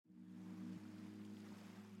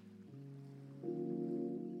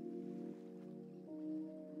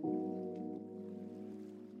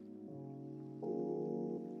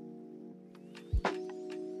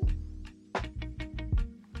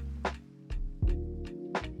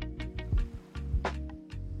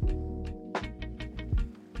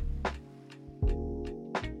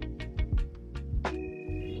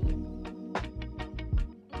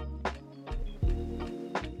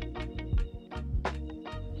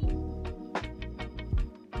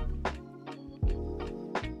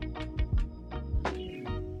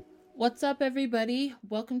What's up, everybody?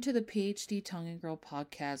 Welcome to the PhD Tongue and Girl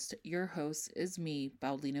podcast. Your host is me,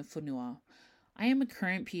 Paulina Funua. I am a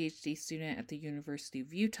current PhD student at the University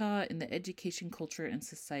of Utah in the Education, Culture, and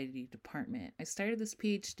Society department. I started this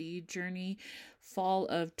PhD journey fall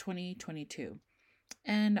of 2022.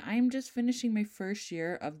 And I'm just finishing my first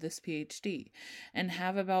year of this PhD and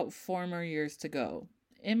have about 4 more years to go.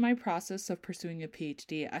 In my process of pursuing a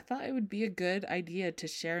PhD, I thought it would be a good idea to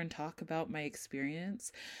share and talk about my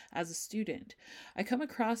experience as a student. I come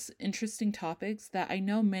across interesting topics that I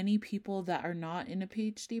know many people that are not in a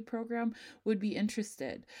PhD program would be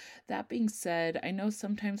interested. That being said, I know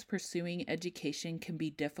sometimes pursuing education can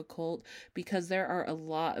be difficult because there are a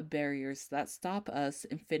lot of barriers that stop us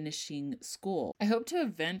in finishing school. I hope to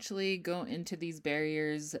eventually go into these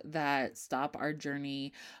barriers that stop our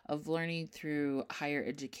journey of learning through higher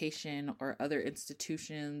education or other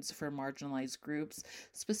institutions for marginalized groups,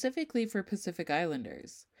 specifically for Pacific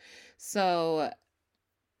Islanders. So,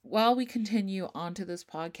 while we continue on to this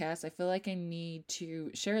podcast, I feel like I need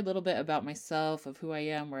to share a little bit about myself, of who I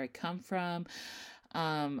am, where I come from.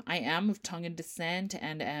 I am of Tongan descent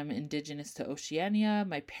and am indigenous to Oceania.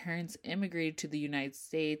 My parents immigrated to the United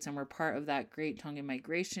States and were part of that great Tongan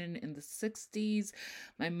migration in the 60s.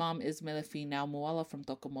 My mom is Melefi Naumoala from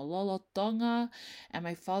Tokomololo, Tonga, and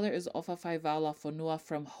my father is Ofafaivala Fonua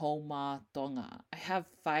from Homa, Tonga. I have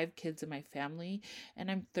 5 kids in my family, and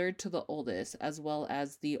I'm third to the oldest, as well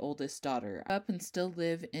as the oldest daughter. I up and still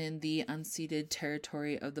live in the unceded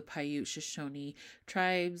territory of the Paiute Shoshone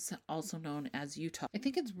tribes, also known as Utah. I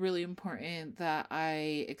think it's really important that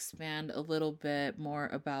I expand a little bit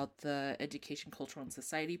more about the Education, Cultural, and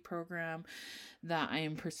Society program that I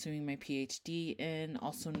am pursuing my PhD in,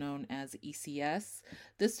 also known as ECS.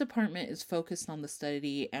 This department is focused on the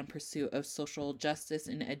study and pursuit of social justice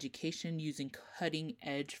in education using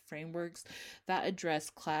cutting-edge frameworks that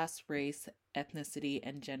address class, race, ethnicity,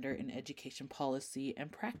 and gender in education policy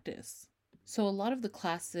and practice. So, a lot of the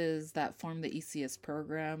classes that form the ECS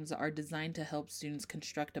programs are designed to help students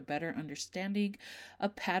construct a better understanding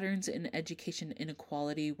of patterns in education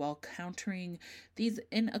inequality while countering these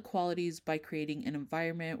inequalities by creating an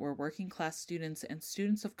environment where working class students and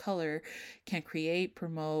students of color can create,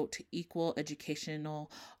 promote equal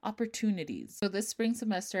educational opportunities. So, this spring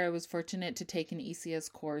semester, I was fortunate to take an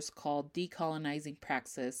ECS course called Decolonizing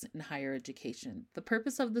Praxis in Higher Education. The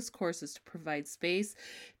purpose of this course is to provide space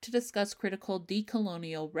to discuss critical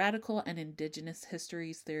decolonial, radical, and indigenous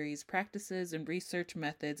histories, theories, practices, and research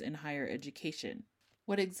methods in higher education.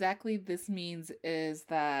 What exactly this means is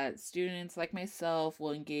that students like myself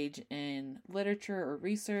will engage in literature or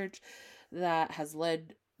research that has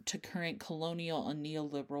led to current colonial and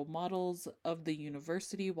neoliberal models of the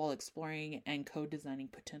university while exploring and co-designing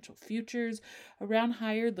potential futures around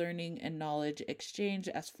higher learning and knowledge exchange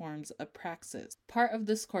as forms of praxis. Part of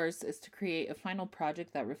this course is to create a final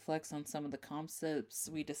project that reflects on some of the concepts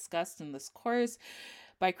we discussed in this course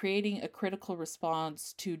by creating a critical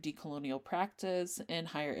response to decolonial practice in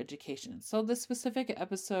higher education. So this specific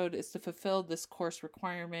episode is to fulfill this course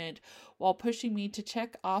requirement while pushing me to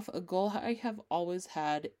check off a goal I have always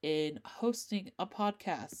had in hosting a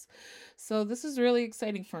podcast. So this is really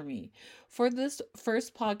exciting for me. For this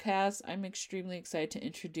first podcast, I'm extremely excited to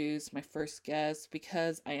introduce my first guest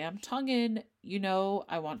because I am Tongan. You know,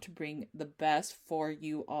 I want to bring the best for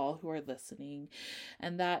you all who are listening.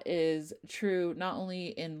 And that is true not only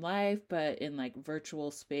in life, but in like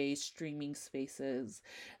virtual space, streaming spaces.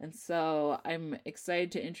 And so I'm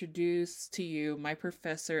excited to introduce to you my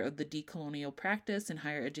professor of the Decolonial Practice in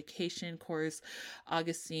Higher Education course,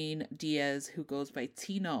 Augestin Diaz, who goes by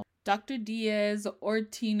Tino. Dr. Diaz, or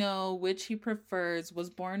Tino, which he prefers,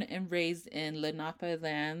 was born and raised in Lenape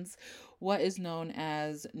lands, what is known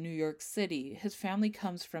as New York City. His family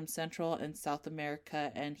comes from Central and South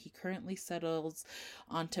America, and he currently settles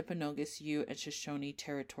on Timpanogos Ute and Shoshone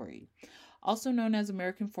territory, also known as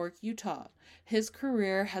American Fork, Utah. His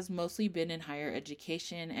career has mostly been in higher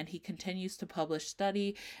education, and he continues to publish,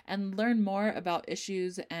 study, and learn more about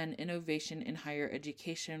issues and innovation in higher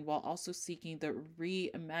education while also seeking the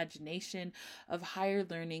reimagination of higher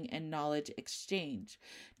learning and knowledge exchange.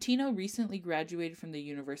 Tino recently graduated from the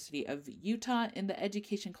University of Utah in the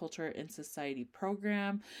Education, Culture, and Society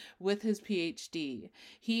program with his PhD.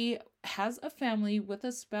 He has a family with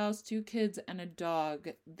a spouse, 2 kids, and a dog.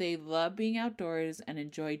 They love being outdoors and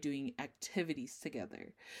enjoy doing activities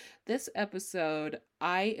together. This episode,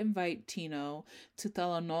 I invite Tino to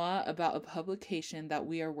Talanoa about a publication that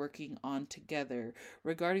we are working on together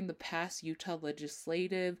regarding the past Utah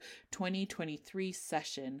Legislative 2023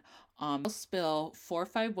 session on House Bill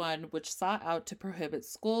 451, which sought out to prohibit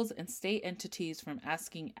schools and state entities from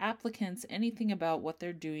asking applicants anything about what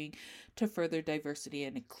they're doing to further diversity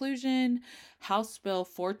and inclusion. House Bill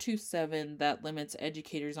 427 that limits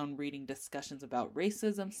educators on reading discussions about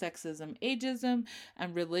racism, sexism, ageism,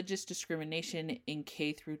 and religious discrimination in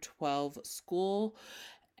K through 12 school,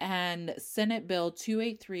 and Senate Bill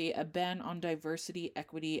 283, a ban on diversity,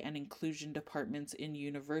 equity, and inclusion departments in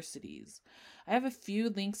universities. I have a few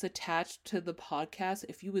links attached to the podcast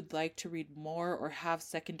if you would like to read more or have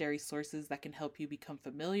secondary sources that can help you become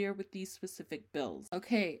familiar with these specific bills.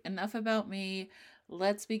 Okay, enough about me.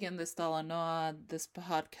 Let's begin this Talanoa, this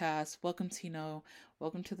podcast. Welcome, Tino.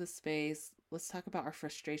 Welcome to the space. Let's talk about our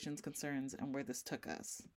frustrations, concerns, and where this took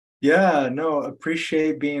us. Yeah, no,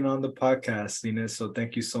 appreciate being on the podcast, Nina. So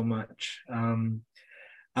thank you so much.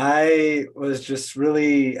 I was just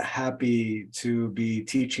really happy to be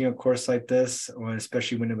teaching a course like this,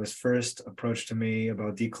 especially when it was first approached to me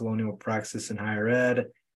about decolonial praxis in higher ed,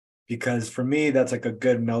 because for me, that's like a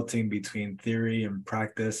good melting between theory and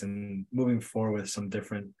practice and moving forward with some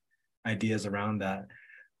different ideas around that.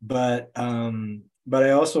 But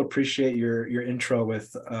I also appreciate your intro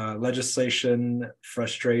with legislation,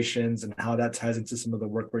 frustrations, and how that ties into some of the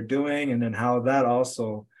work we're doing, and then how that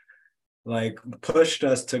also like pushed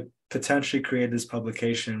us to potentially create this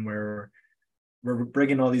publication where we're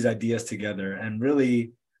bringing all these ideas together and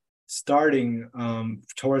really starting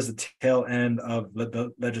towards the tail end of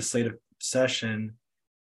the legislative session.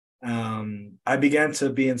 I began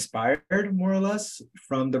to be inspired more or less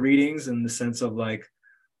from the readings in the sense of like,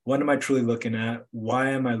 what am I truly looking at?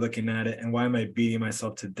 Why am I looking at it? And why am I beating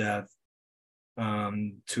myself to death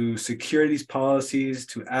to secure these policies,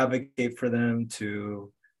 to advocate for them,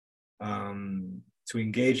 to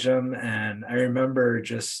engage them? And I remember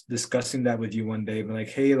just discussing that with you one day, like,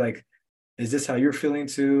 hey, like, is this how you're feeling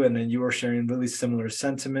too? And then you were sharing really similar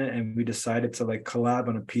sentiment, and we decided to like collab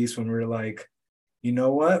on a piece when we were like, you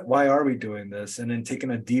know what? Why are we doing this? And then taking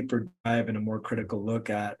a deeper dive and a more critical look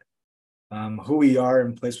at who we are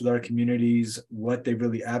in place with our communities, what they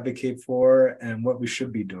really advocate for, and what we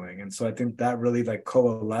should be doing. And so I think that really like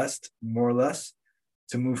coalesced more or less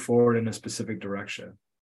to move forward in a specific direction.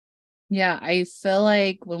 Yeah, I feel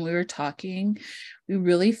like when we were talking, we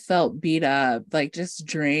really felt beat up, like just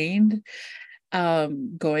drained,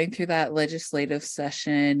 going through that legislative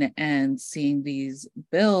session and seeing these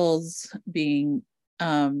bills being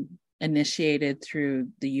initiated through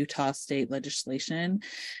the Utah state legislation.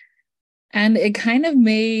 And it kind of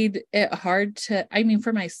made it hard to, I mean,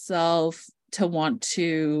 for myself to want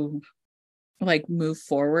to like move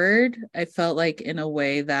forward. I felt like in a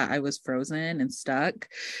way that I was frozen and stuck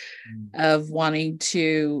of wanting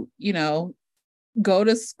to, go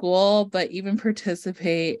to school, but even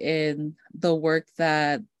participate in the work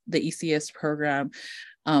that the ECS program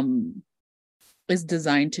is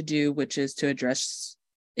designed to do, which is to address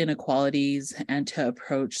inequalities and to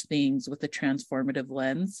approach things with a transformative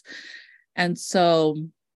lens. And so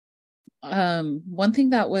one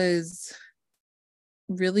thing that was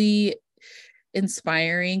really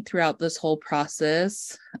inspiring throughout this whole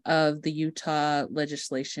process of the Utah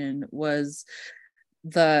legislation was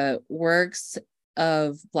the works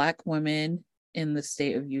of Black women in the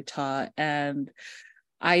state of Utah. And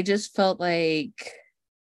I just felt like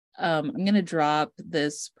I'm going to drop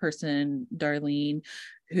this person, Darlene,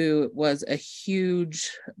 who was a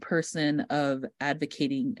huge person of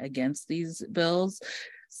advocating against these bills.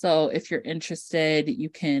 So if you're interested, you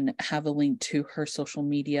can have a link to her social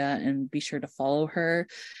media and be sure to follow her.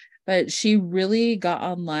 But she really got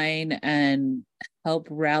online and helped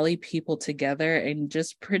rally people together and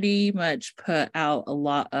just pretty much put out a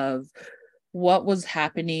lot of what was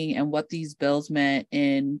happening and what these bills meant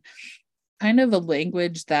in kind of a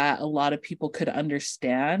language that a lot of people could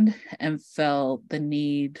understand, and felt the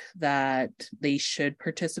need that they should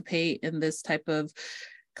participate in this type of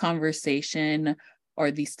conversation or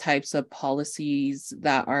these types of policies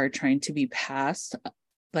that are trying to be passed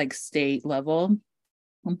like state level.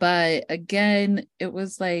 But again, it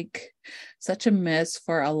was like such a miss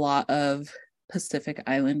for a lot of Pacific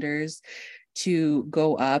Islanders to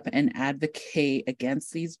go up and advocate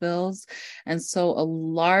against these bills. And so a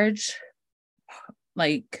large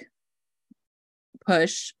like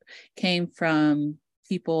push came from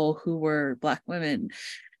people who were Black women.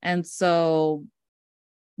 And so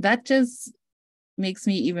that just makes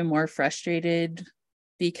me even more frustrated,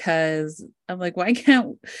 because I'm like, why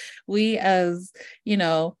can't we as,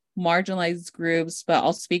 marginalized groups, but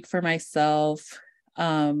I'll speak for myself,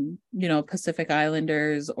 Pacific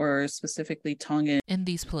Islanders or specifically Tongan in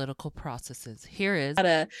these political processes. Here is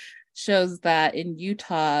data shows that in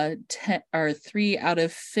Utah, 3 out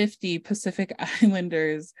of 50 Pacific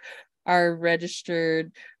Islanders are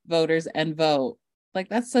registered voters and vote. Like,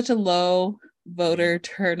 that's such a low voter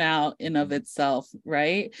turnout in of itself,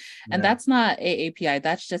 right? And that's not AAPI,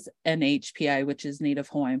 that's just NHPI, which is Native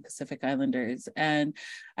Hawaiian Pacific Islanders. And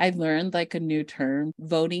I learned like a new term,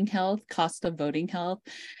 voting health, cost of voting health,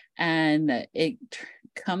 and it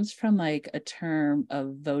comes from like a term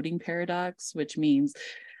of voting paradox, which means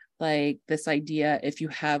like this idea, if you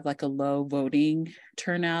have like a low voting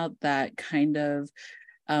turnout, that kind of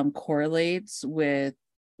correlates with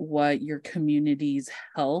what your community's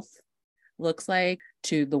health looks like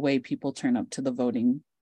to the way people turn up to the voting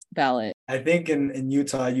ballot. I think in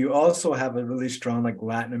Utah, you also have a really strong like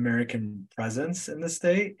Latin American presence in the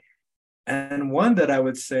state. And one that I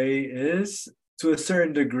would say is to a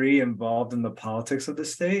certain degree involved in the politics of the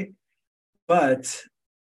state. But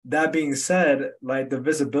that being said, like the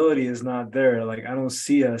visibility is not there. Like I don't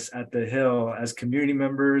see us at the Hill as community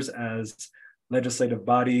members, as legislative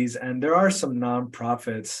bodies. And there are some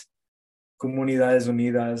nonprofits, Comunidades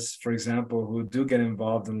Unidas, for example, who do get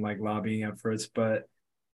involved in like lobbying efforts, but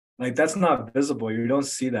like that's not visible. You don't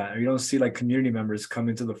see that. Or you don't see like community members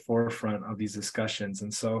coming to the forefront of these discussions.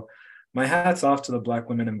 And so my hat's off to the Black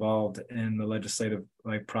women involved in the legislative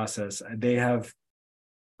like process. They have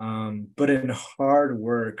put in hard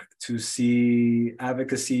work to see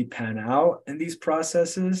advocacy pan out in these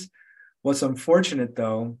processes. What's unfortunate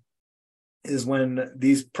though is when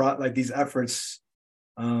these efforts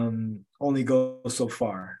only go so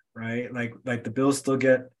far, right? Like the bills still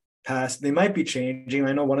get passed. They might be changing.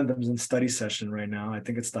 I know one of them is in study session right now. I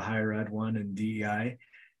think it's the higher ed one and DEI.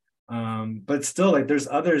 But still, like there's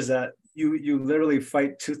others that you literally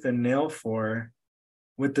fight tooth and nail for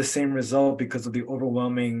with the same result because of the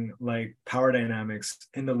overwhelming like power dynamics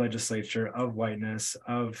in the legislature of whiteness,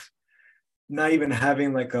 of not even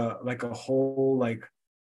having like a whole like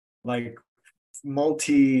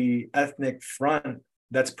multi-ethnic front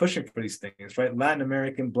that's pushing for these things, right? Latin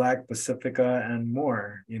American, Black, Pacifica, and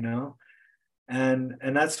more, and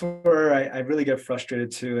that's where I really get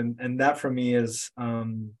frustrated too. And that for me is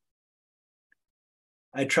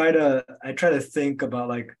I try to think about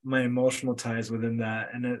like my emotional ties within that,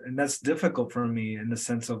 and that's difficult for me in the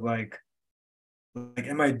sense of like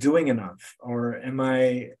am I doing enough, or am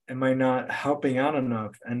I not helping out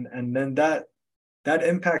enough, and then that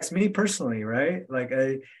impacts me personally, right?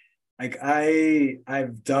 I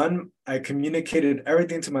communicated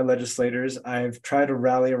everything to my legislators. I've tried to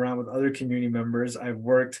rally around with other community members. I've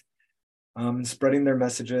worked spreading their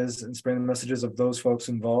messages and spreading the messages of those folks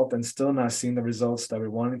involved, and still not seeing the results that we're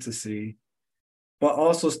wanting to see, but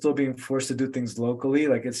also still being forced to do things locally.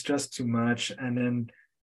 Like it's just too much. And then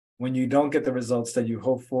when you don't get the results that you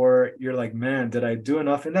hope for, you're like, man, did I do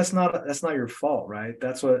enough? And that's not your fault, right?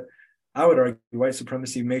 That's what I would argue. White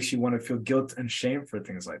supremacy makes you want to feel guilt and shame for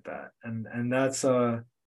things like that. And that's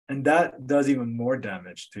and that does even more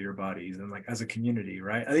damage to your bodies and like as a community,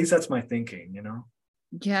 right? At least that's my thinking,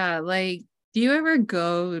 Yeah, like, do you ever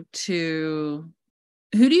go to,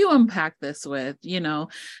 who do you unpack this with,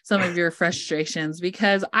 some of your frustrations?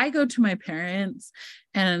 Because I go to my parents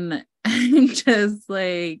and I'm just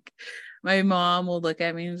like, my mom will look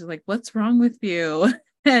at me and she's like, what's wrong with you?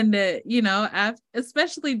 And,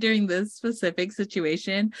 especially during this specific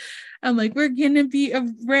situation, I'm like, we're going to be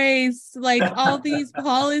erased. Like all these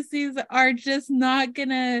policies are just not going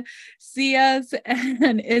to see us.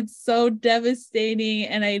 And it's so devastating.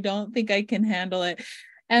 And I don't think I can handle it.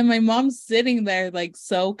 And my mom's sitting there like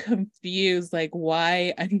so confused, like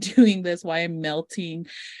why I'm doing this, why I'm melting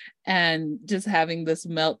and just having this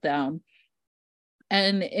meltdown.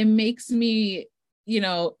 And it makes me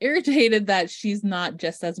irritated that she's not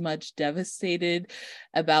just as much devastated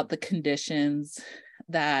about the conditions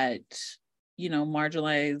that,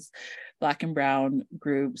 marginalized Black and brown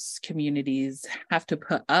groups, communities have to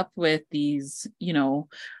put up with these,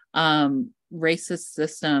 racist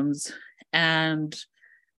systems. And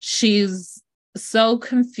she's so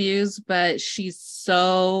confused, but she's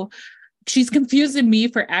confusing me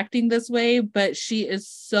for acting this way, but she is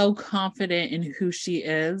so confident in who she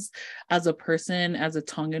is as a person, as a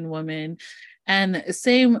Tongan woman. And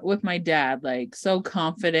same with my dad, like so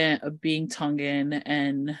confident of being Tongan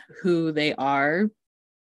and who they are,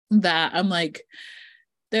 that I'm like,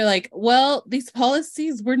 they're like, well, these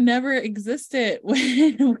policies were never existed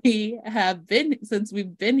when we've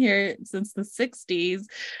been here since the 60s.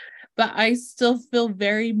 but I still feel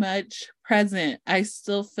very much present. I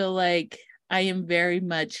still feel like I am very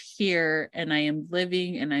much here and I am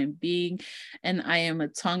living and I'm being and I am a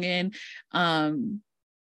Tongan.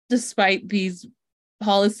 Despite these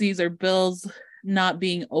policies or bills not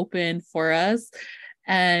being open for us.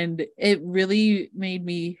 And it really made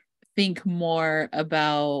me think more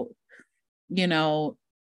about, you know,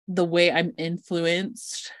 the way I'm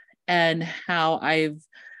influenced and how I've,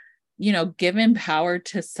 given power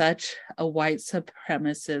to such a white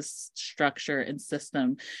supremacist structure and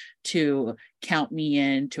system to count me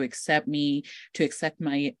in, to accept me, to accept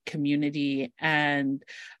my community. And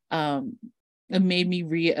it made me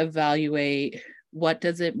reevaluate what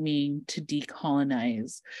does it mean to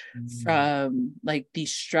decolonize from like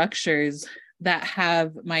these structures that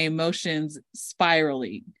have my emotions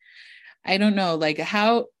spiraling. I don't know, like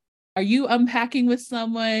how are you unpacking with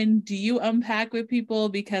someone? Do you unpack with people?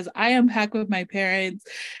 Because I unpack with my parents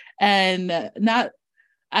and not,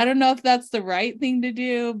 I don't know if that's the right thing to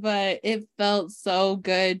do, but it felt so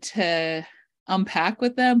good to unpack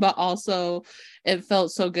with them, but also it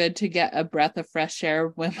felt so good to get a breath of fresh air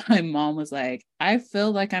when my mom was like, I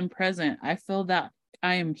feel like I'm present. I feel that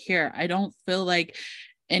I am here. I don't feel like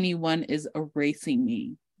anyone is erasing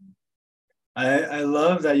me. I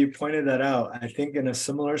love that you pointed that out. I think in a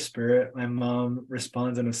similar spirit, my mom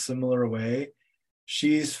responds in a similar way.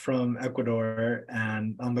 She's from Ecuador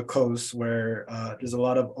and on the coast where there's a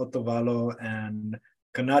lot of Otavalo and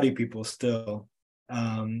Canari people still.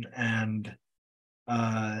 And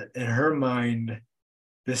in her mind,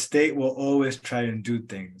 the state will always try and do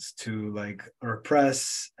things to like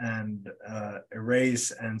repress and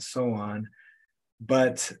erase and so on.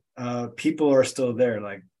 But people are still there,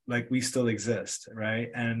 like we still exist, right?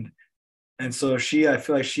 And so I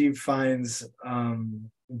feel like she finds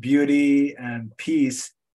beauty and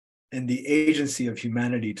peace in the agency of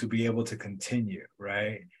humanity to be able to continue,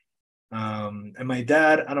 right? And my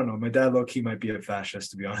dad, I don't know, my dad low-key might be a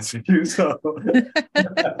fascist, to be honest with you. So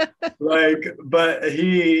like, but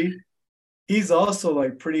he's also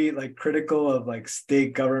like pretty like critical of like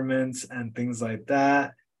state governments and things like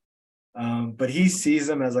that. But he sees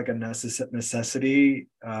them as like a necessity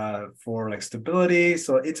for like stability.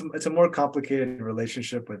 So it's a more complicated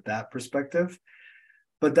relationship with that perspective.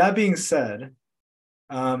 But that being said,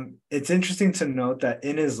 it's interesting to note that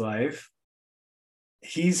in his life,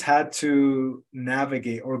 he's had to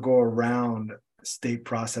navigate or go around state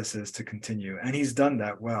processes to continue, and he's done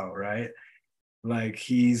that well, right? Like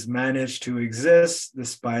he's managed to exist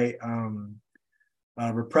despite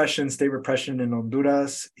repression, state repression in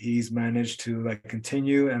Honduras. He's managed to like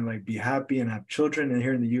continue and like be happy and have children. And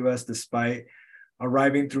here in the U.S., despite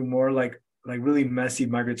arriving through more like really messy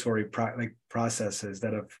migratory processes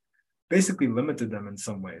that have basically limited them in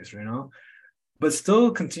some ways, you know, but still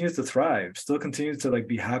continues to thrive, still continues to like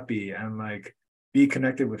be happy and like be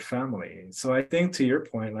connected with family. So I think to your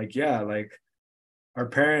point, like, yeah, like our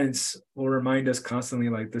parents will remind us constantly,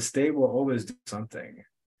 like the state will always do something,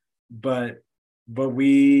 but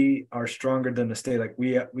we are stronger than the state. Like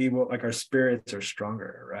we will, like our spirits are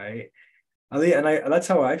stronger, right? And I that's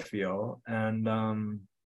how I feel. And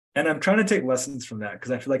I'm trying to take lessons from that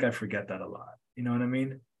because I feel like I forget that a lot. You know what I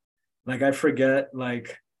mean? Like I forget,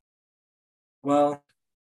 like, well,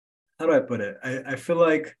 how do I put it? I feel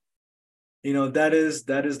like, you know, that is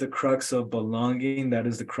the crux of belonging. That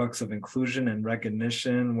is the crux of inclusion and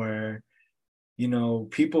recognition, where, you know,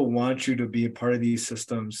 people want you to be a part of these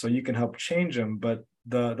systems so you can help change them. But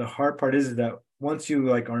the hard part is that once you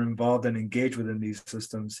like are involved and engaged within these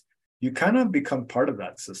systems, you kind of become part of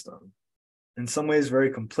that system. In some ways,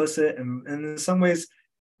 very complicit, and in some ways,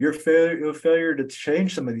 your failure to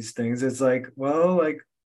change some of these things is like, well, like,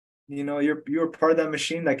 you know, you're part of that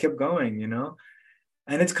machine that kept going, you know.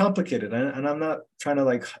 And it's complicated, and I'm not trying to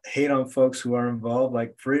like hate on folks who are involved,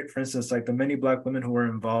 like for instance, like the many Black women who were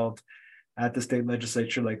involved at the state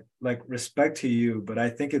legislature, like respect to you, but I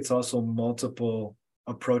think it's also multiple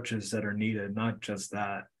approaches that are needed, not just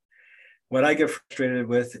that. What I get frustrated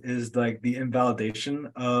with is like the invalidation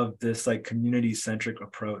of this like community centric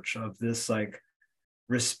approach, of this like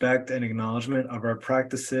respect and acknowledgement of our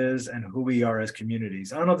practices and who we are as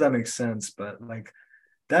communities. I don't know if that makes sense, but like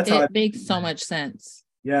that's how It makes so much sense.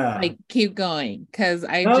 yeah. Like keep going, because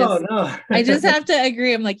No, no. I just have to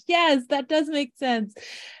agree. I'm like, yes, that does make sense.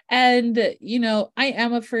 And I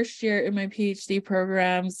am a first year in my PhD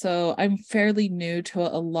program, so I'm fairly new to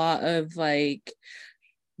a lot of like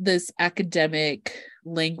this academic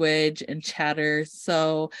language and chatter.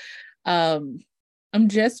 So I'm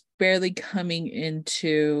just barely coming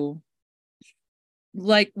into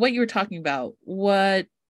like what you were talking about, what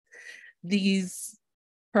these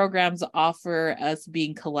programs offer us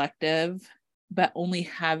being collective, but only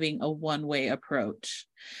having a one-way approach,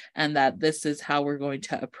 and that this is how we're going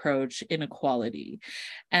to approach inequality.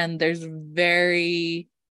 And there's very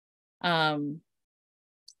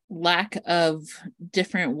lack of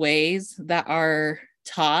different ways that are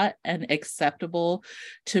taught and acceptable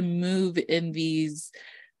to move in these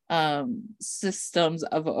systems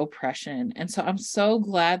of oppression. And so I'm so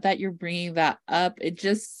glad that you're bringing that up. It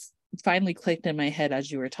just finally clicked in my head as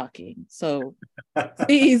you were talking. So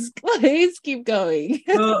please keep going.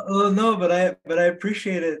 Well, no, but I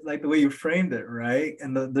appreciate it, like the way you framed it, right?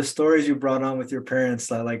 And the stories you brought on with your parents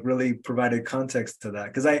that like really provided context to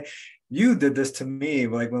that. Because you did this to me,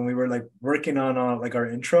 like when we were like working on like our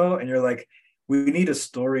intro, and you're like, we need a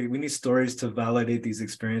story, we need stories to validate these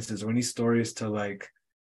experiences, we need stories to like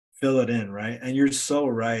fill it in, right? And you're so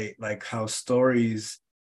right, like how stories,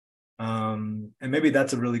 and maybe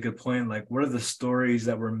that's a really good point. Like, what are the stories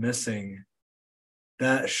that we're missing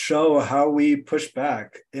that show how we push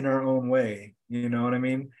back in our own way? You know what I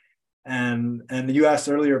mean? And you asked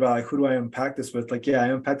earlier about like, who do I unpack this with? Like, yeah, I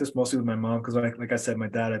unpack this mostly with my mom, because like I said, my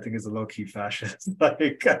dad I think is a low-key fascist.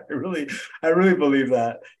 Like I really believe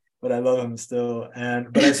that, but I love him still.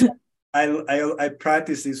 And but I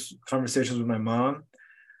practice these conversations with my mom.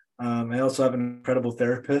 I also have an incredible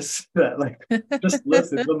therapist that like just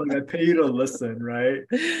listens. I'm like, I pay you to listen, right?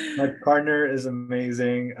 My partner is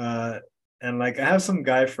amazing. And like I have some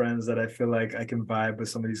guy friends that I feel like I can vibe with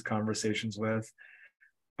some of these conversations with.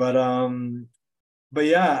 But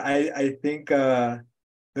yeah, I think the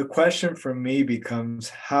question for me becomes,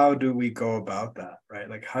 how do we go about that, right?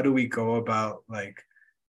 Like how do we go about like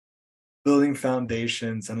building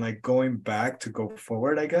foundations and like going back to go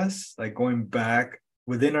forward, I guess, like going back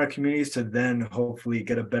within our communities to then hopefully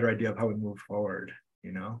get a better idea of how we move forward,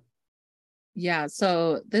 you know? Yeah,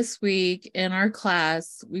 so this week in our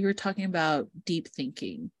class, we were talking about deep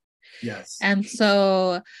thinking. Yes. And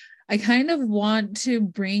so I kind of want to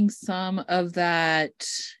bring some of that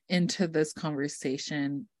into this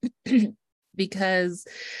conversation because,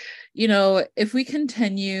 if we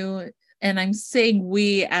continue, and I'm saying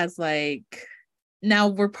we as like, now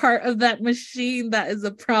we're part of that machine that is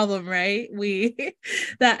a problem, right?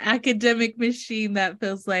 That academic machine that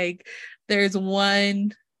feels like there's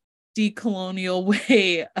one decolonial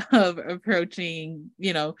way of approaching,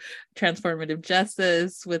 transformative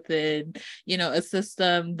justice within, a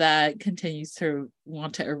system that continues to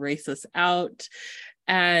want to erase us out.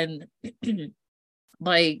 And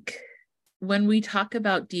like, when we talk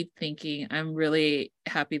about deep thinking, I'm really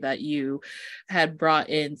happy that you had brought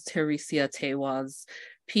in Teresia Tewa's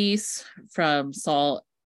piece from Salt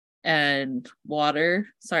and Water.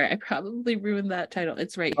 Sorry, I probably ruined that title.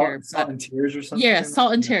 It's right here. Salt and Tears or something. Yeah,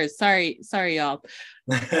 Salt and Tears. Sorry, y'all.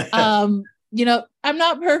 I'm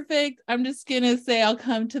not perfect. I'm just gonna say I'll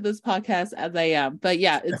come to this podcast as I am. But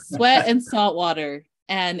yeah, it's Sweat and Salt Water.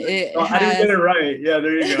 And it I didn't get it right. Yeah,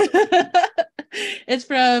 there you go. It's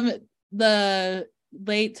from the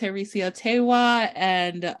late Teresia Tewa,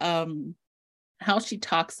 and how she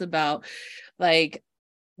talks about like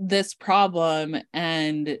this problem,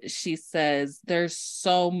 and she says there's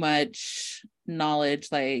so much knowledge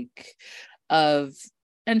like of,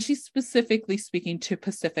 and she's specifically speaking to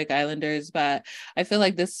Pacific Islanders, but I feel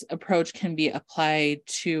like this approach can be applied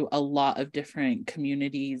to a lot of different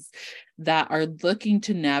communities that are looking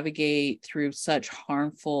to navigate through such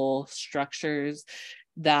harmful structures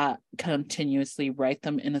that continuously write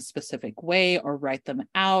them in a specific way or write them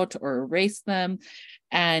out or erase them.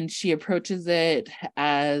 And she approaches it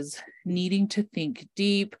as needing to think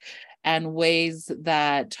deep and ways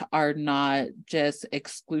that are not just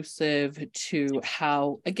exclusive to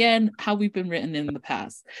how we've been written in the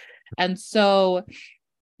past. And so,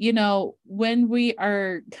 when we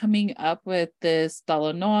are coming up with this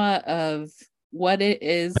talanoa of what it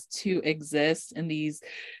is to exist in these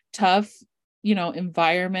tough,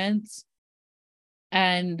 environments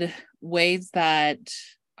and ways that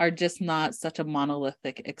are just not such a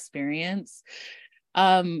monolithic experience,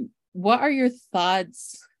 what are your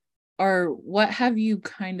thoughts, or what have you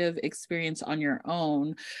kind of experienced on your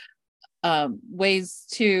own, ways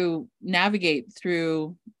to navigate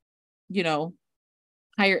through,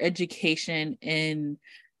 higher education in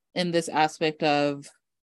this aspect of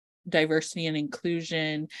diversity and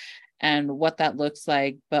inclusion, and what that looks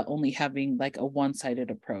like, but only having like a one-sided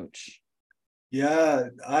approach? Yeah,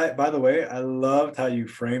 by the way, I loved how you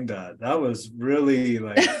framed that. That was really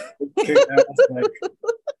like kick ass,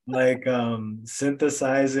 like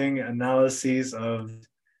synthesizing analyses of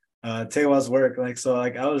Tewa's work. Like, so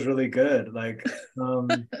like I was really good. Like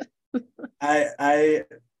I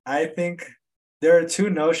think there are two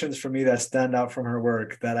notions for me that stand out from her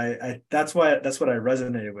work that I that's what I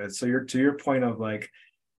resonated with. So you're to your point of like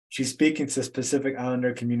she's speaking to specific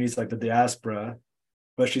Islander communities like the diaspora,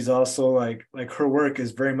 but she's also like her work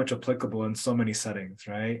is very much applicable in so many settings,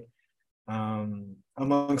 right?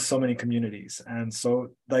 Among so many communities. And so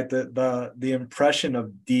like the impression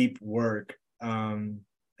of deep work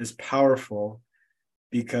is powerful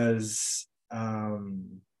because I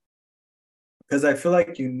feel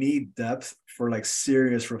like you need depth for like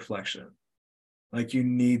serious reflection. Like you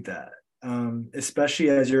need that. Especially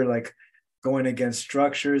as you're like going against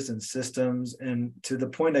structures and systems, and to the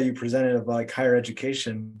point that you presented of like higher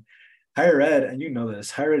education, higher ed, and you know this,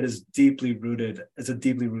 higher ed is deeply rooted, it's a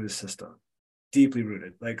deeply rooted system, deeply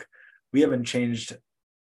rooted. Like we haven't changed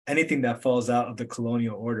anything that falls out of the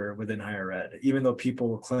colonial order within higher ed, even though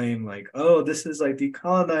people claim like, oh, this is like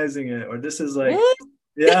decolonizing it, or this is like, What?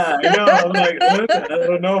 yeah, I know. I'm like, I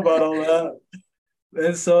don't know about all that.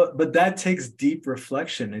 And so, but that takes deep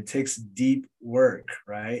reflection. It takes deep work,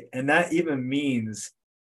 right? And that even means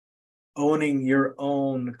owning your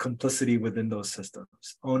own complicity within those systems,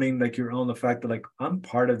 owning like your own, the fact that like I'm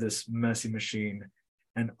part of this messy machine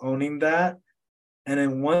and owning that. And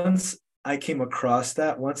then once I came across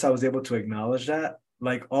that, once I was able to acknowledge that,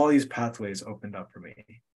 like all these pathways opened up for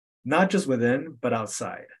me, not just within, but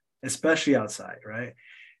outside, especially outside, right?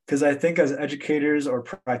 Because I think as educators or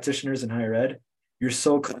practitioners in higher ed, you're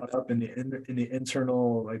so caught up in the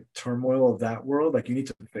internal like turmoil of that world. Like you need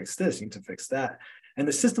to fix this, you need to fix that, and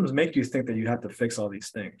the systems make you think that you have to fix all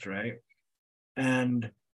these things, right?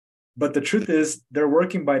 And but the truth is, they're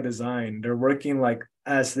working by design. They're working like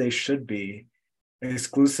as they should be,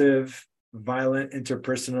 exclusive, violent,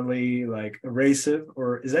 interpersonally, like abrasive,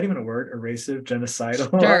 or is that even a word? Abrasive,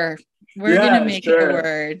 genocidal. Sure. We're gonna Yeah, make it a sure.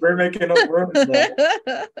 word. We're making up words now.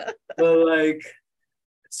 But like,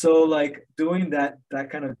 so like doing that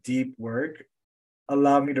kind of deep work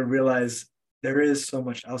allowed me to realize there is so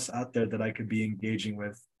much else out there that I could be engaging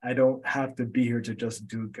with. I don't have to be here to just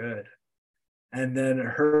do good. And then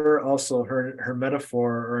her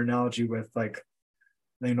metaphor or analogy with like,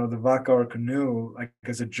 you know, the vaca or canoe, like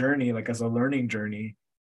as a journey, like as a learning journey,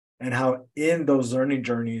 and how in those learning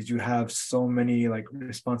journeys you have so many like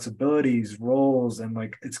responsibilities, roles, and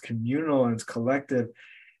like it's communal and it's collective.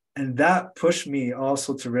 And that pushed me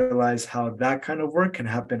also to realize how that kind of work can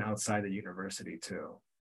happen outside the university too,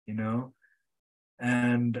 you know?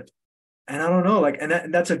 And I don't know, like,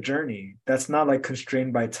 and that's a journey. That's not like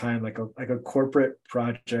constrained by time, like a corporate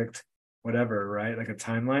project, whatever, right? Like a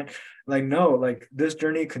timeline. Like, no, like this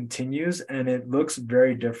journey continues and it looks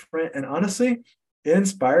very different. And honestly, it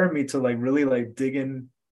inspired me to like really like dig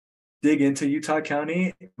into Utah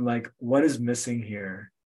County, like what is missing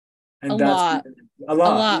here. A And that's lot. a A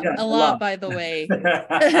lot. lot. Yeah, A a lot, lot. by the way.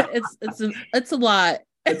 It's a lot.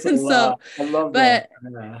 It's a And so, lot. I love that.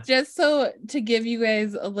 but Yeah, just so to give you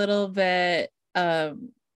guys a little bit that's a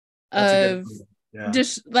good of one. Yeah.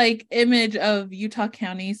 just like image of Utah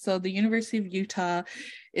County. So the University of Utah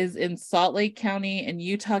is in Salt Lake County, and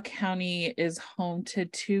Utah County is home to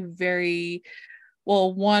two very,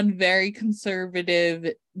 well, one very conservative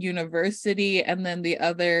university, and then the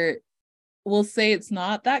other, we'll say it's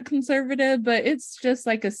not that conservative, but it's just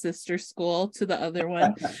like a sister school to the other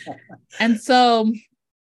one. And so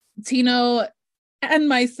Tino and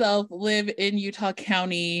myself live in Utah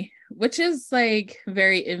County, which is like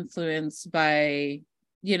very influenced by,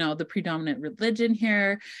 you know, the predominant religion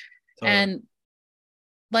here. Totally. And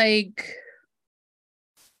like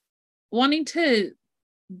wanting to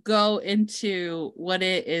go into what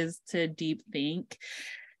it is to deep think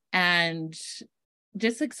and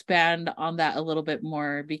just expand on that a little bit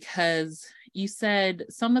more, because you said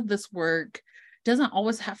some of this work doesn't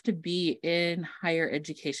always have to be in higher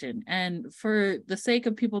education. And for the sake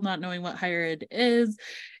of people not knowing what higher ed is,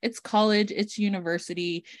 it's college, it's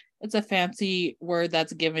university, it's a fancy word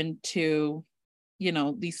that's given to, you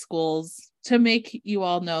know, these schools to make you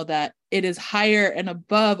all know that it is higher and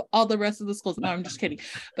above all the rest of the schools. No, I'm just kidding.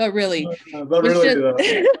 But really, But it's really,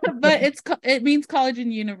 just though. but it means college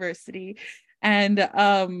and university. And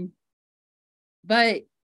but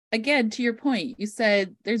again, to your point, you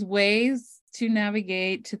said there's ways to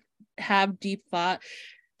navigate, to have deep thought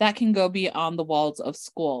that can go beyond the walls of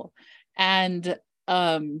school. And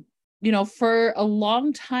you know, for a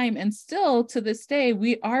long time and still to this day,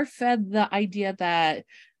 we are fed the idea that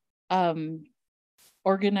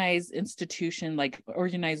organized institution, like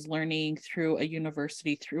organized learning through a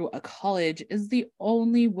university, through a college, is the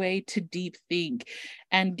only way to deep think,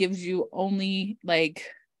 and gives you only like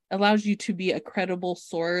allows you to be a credible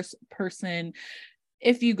source person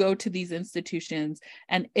if you go to these institutions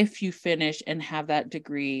and if you finish and have that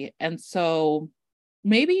degree. And so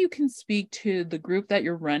maybe you can speak to the group that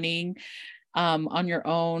you're running on your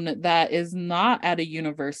own that is not at a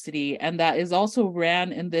university and that is also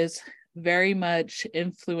ran in this very much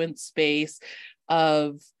influenced space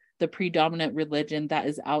of the predominant religion that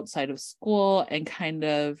is outside of school, and kind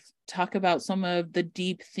of talk about some of the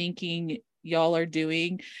deep thinking y'all are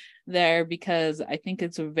doing there, because I think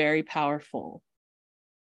it's very powerful.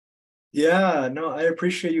 Yeah, no, I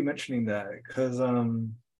appreciate you mentioning that because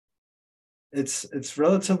it's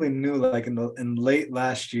relatively new, like in late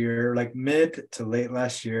last year, like mid to late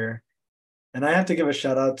last year. And I have to give a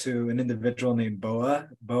shout out to an individual named Boa.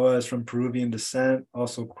 Boa is from Peruvian descent,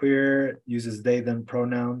 also queer, uses they, them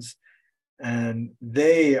pronouns. And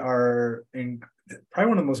they are probably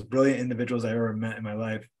one of the most brilliant individuals I ever met in my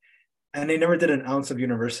life. And they never did an ounce of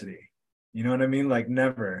university. You know what I mean? Like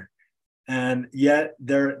never. And yet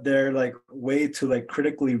they're like way to like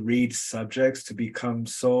critically read subjects to become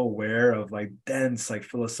so aware of like dense like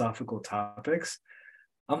philosophical topics.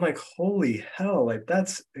 I'm like, holy hell, like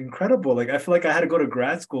that's incredible. Like I feel like I had to go to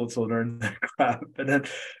grad school to learn that crap.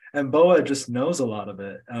 And Boa just knows a lot of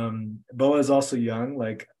it. Boa is also young,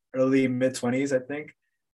 like early mid-20s, I think.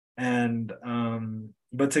 And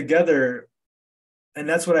but together, and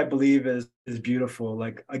that's what I believe is beautiful.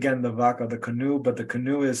 Like again, the vaca, the canoe, but the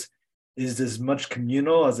canoe is as much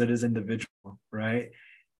communal as it is individual, right?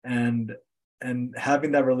 And and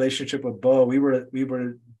having that relationship with Bo, we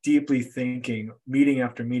were deeply thinking, meeting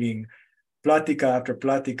after meeting, plática after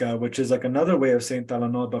plática, which is like another way of saying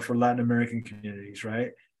talanoa, but for Latin American communities,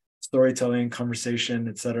 right? Storytelling, conversation,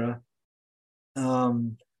 etc.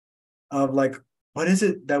 Um, of like, what is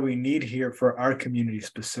it that we need here for our community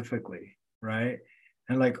specifically, right?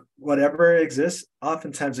 And like whatever exists,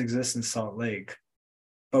 oftentimes exists in Salt Lake,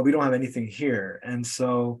 but we don't have anything here. And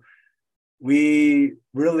so we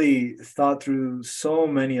really thought through so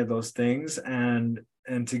many of those things, and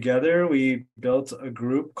together we built a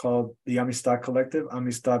group called the Amistad Collective,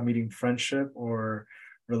 Amistad meaning friendship or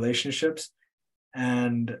relationships.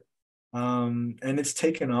 And it's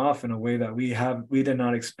taken off in a way that we did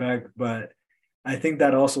not expect. But I think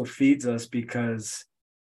that also feeds us because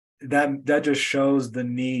that just shows the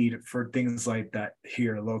need for things like that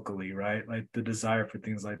here locally, right? Like the desire for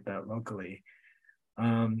things like that locally.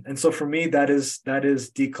 And so for me, that is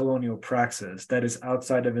decolonial praxis. That is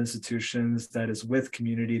outside of institutions. That is with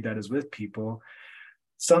community. That is with people.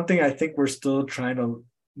 Something I think we're still trying to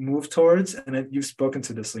move towards, and you've spoken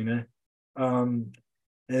to this, Lena,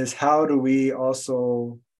 is how do we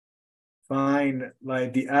also find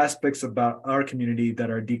like the aspects about our community that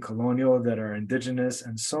are decolonial, that are indigenous,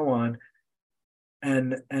 and so on,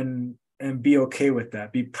 and be okay with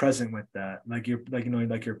that, be present with that, like you're like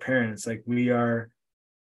like your parents, like we are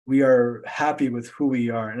happy with who we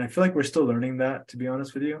are. And I feel like we're still learning that, to be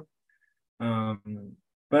honest with you. Um,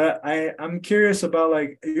 but I'm curious about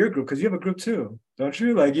like your group, because you have a group too, don't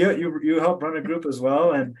you? Like you help run a group as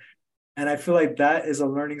well, and I feel like that is a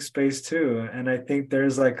learning space too. And I think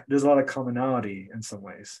there's a lot of commonality in some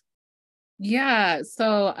ways. Yeah,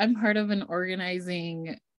 so I'm part of an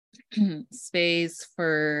organizing space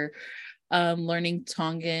for learning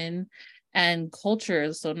Tongan and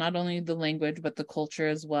culture. So not only the language, but the culture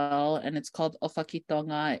as well. And it's called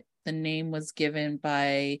Ofakitonga. The name was given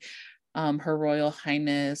by Her Royal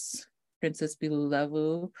Highness Princess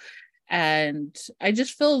Bilulavu. And I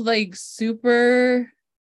just feel like super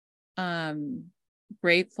um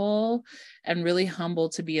grateful and really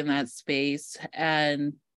humbled to be in that space.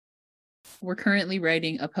 And we're currently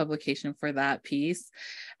writing a publication for that piece.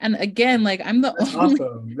 And again, like I'm the That's only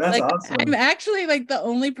awesome. That's like I'm awesome. actually like the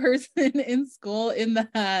only person in school in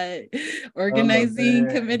that Oh organizing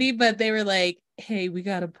man. committee, but they were like, hey, we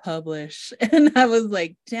gotta publish. And I was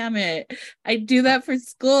like, damn it, I do that for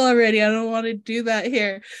school already. I don't want to do that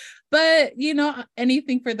here. But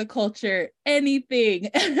anything for the culture, anything.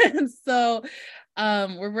 And so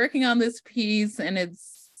we're working on this piece, and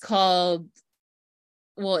it's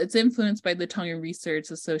influenced by the Tongan Research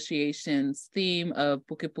Association's theme of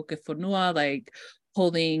Puke Puke Fonua, like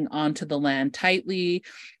holding onto the land tightly,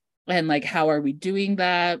 and like how are we doing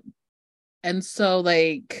that? And so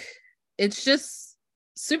like it's just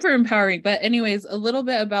super empowering. But anyways, a little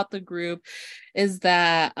bit about the group is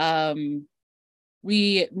that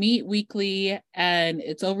we meet weekly, and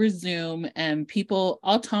it's over Zoom, and people,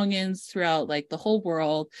 all Tongans throughout like the whole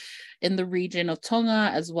world, in the region of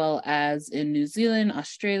Tonga, as well as in New Zealand,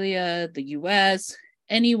 Australia, the US,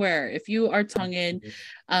 anywhere. If you are Tongan,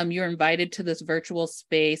 you're invited to this virtual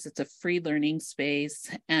space. It's a free learning space.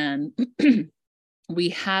 And we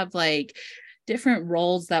have like different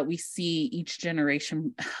roles that we see each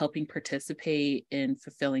generation helping participate in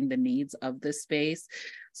fulfilling the needs of this space.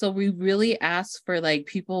 So we really ask for like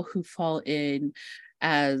people who fall in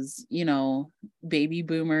as, you know, baby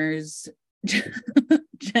boomers,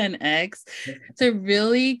 Gen X, to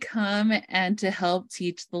really come and to help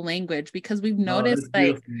teach the language, because we've Oh, noticed that's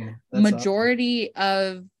like beautiful. That's awesome. majority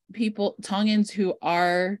of people, Tongans who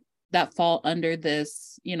are that fall under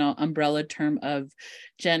this, you know, umbrella term of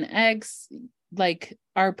Gen X, like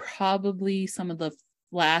are probably some of the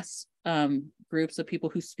last groups of people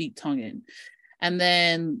who speak Tongan. And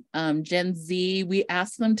then Gen Z, we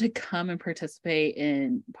asked them to come and participate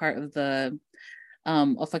in part of the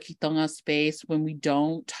Ofakitonga space when we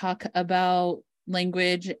don't talk about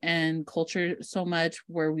language and culture so much,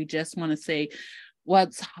 where we just want to say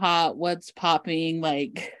what's hot, what's popping,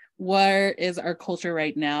 like where is our culture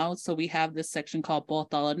right now. So we have this section called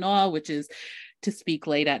Potala Noa, which is to speak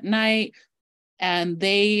late at night. And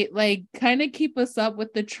they like kind of keep us up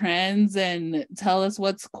with the trends and tell us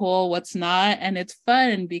what's cool, what's not. And it's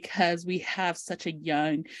fun because we have such a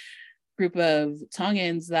young group of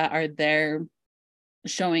Tongans that are there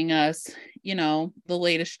showing us, you know, the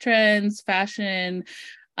latest trends, fashion,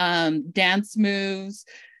 dance moves,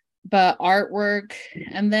 but artwork.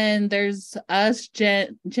 And then there's us,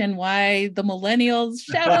 Gen Y, the millennials.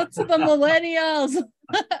 Shout out to the millennials.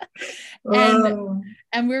 and Oh.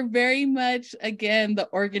 and we're very much, again, the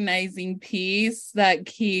organizing piece that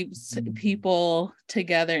keeps people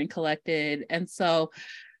together and collected. And so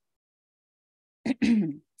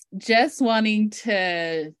just wanting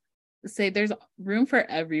to say there's room for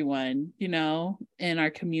everyone, you know, in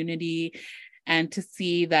our community, and to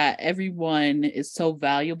see that everyone is so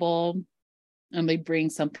valuable and they bring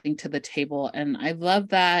something to the table. And I love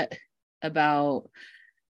that about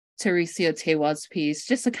Teresia Tewa's piece,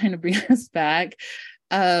 just to kind of bring us back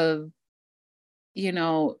of, you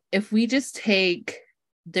know, if we just take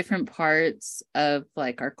different parts of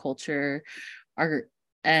like our culture, our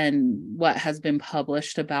and what has been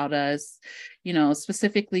published about us, you know,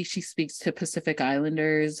 specifically she speaks to Pacific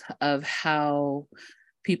Islanders of how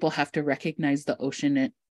people have to recognize the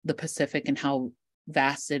ocean, the Pacific, and how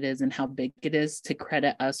vast it is and how big it is, to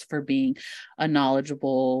credit us for being a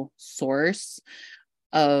knowledgeable source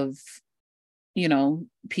of, you know,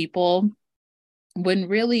 people, when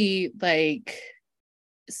really like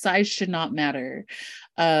size should not matter,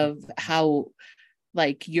 of how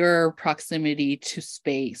like your proximity to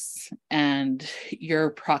space and your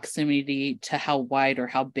proximity to how wide or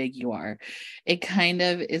how big you are. It kind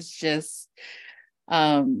of is just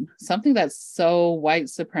something that's so white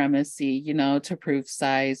supremacy, you know, to prove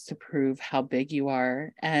size, to prove how big you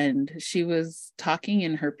are. And she was talking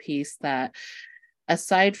in her piece that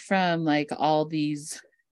aside from like all these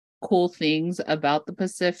cool things about the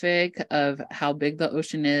Pacific, of how big the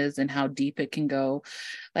ocean is and how deep it can go,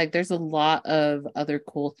 like there's a lot of other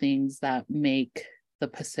cool things that make the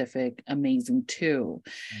Pacific amazing too.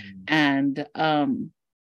 And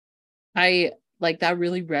I like that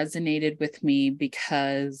really resonated with me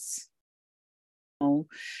because, you know,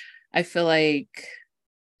 I feel like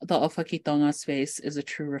the Ofakitonga space is a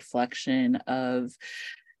true reflection of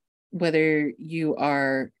whether you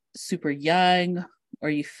are super young or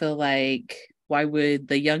you feel like, why would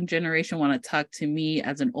the young generation want to talk to me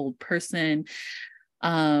as an old person?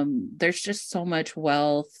 There's just so much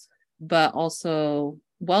wealth, but also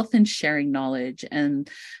wealth in sharing knowledge, and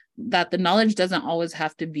that the knowledge doesn't always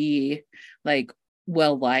have to be like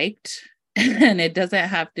well liked. And it doesn't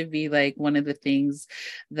have to be like one of the things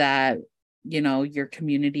that, you know, your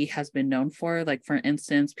community has been known for. Like, for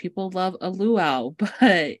instance, people love a luau,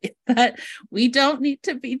 but that we don't need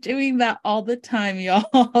to be doing that all the time, y'all.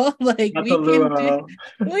 Like, Not the we can do, luau.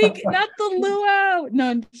 not the luau. No,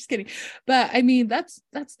 I'm just kidding. But I mean, that's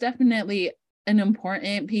definitely an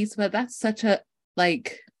important piece, but that's such a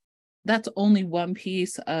like that's only one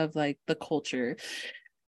piece of like the culture.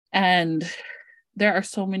 And there are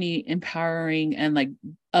so many empowering and like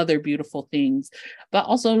other beautiful things, but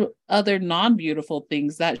also other non-beautiful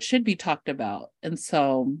things that should be talked about. And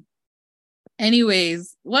so,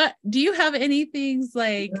 anyways, what do you have any things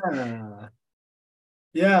like? Yeah.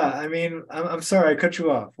 Yeah, I mean, I'm sorry I cut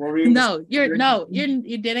you off. What were you gonna No,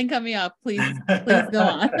 you didn't cut me off. Please go say?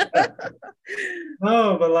 on.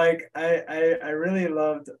 No, but like I really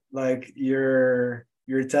loved like your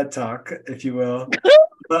TED talk, if you will.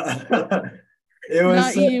 It was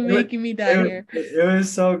Not so, you making me die here. it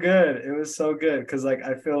was so good. It was so good because like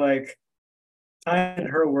I feel like tying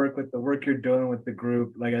her work with the work you're doing with the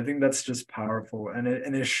group, like I think that's just powerful, and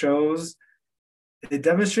it shows, it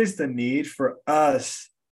demonstrates the need for us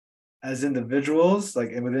as individuals, like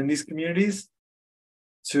within these communities,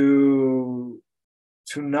 to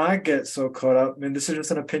not get so caught up. I mean, this is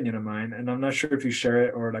just an opinion of mine, and I'm not sure if you share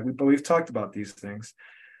it or like, but we've talked about these things.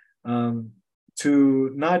 Um,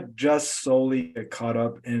 to not just solely get caught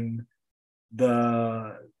up in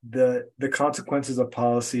the consequences of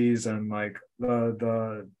policies and like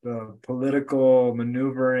the political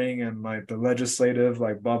maneuvering and like the legislative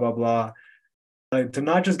like blah blah blah, like to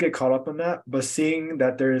not just get caught up in that, but seeing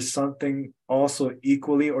that there is something also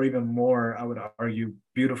equally or even more, I would argue,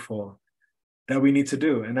 beautiful that we need to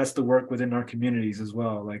do. And that's the work within our communities as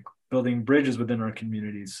well, like building bridges within our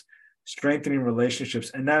communities, strengthening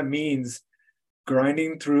relationships. And that means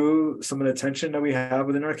grinding through some of the tension that we have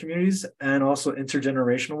within our communities and also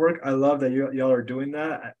intergenerational work. I love that y'all are doing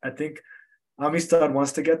that. I think Amistad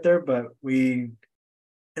wants to get there, but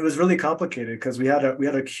it was really complicated because we had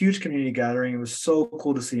a huge community gathering. It was so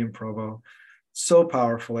cool to see in Provo, so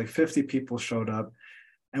powerful. Like 50 people showed up,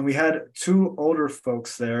 and we had two older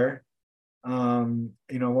folks there. One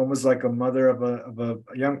was like a mother of a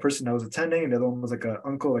young person that was attending, and the other one was like an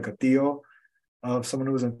uncle, like a tío of someone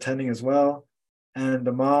who was attending as well. And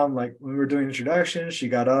the mom, like when we were doing introductions, she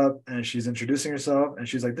got up and she's introducing herself, and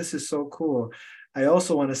she's like, "This is so cool. I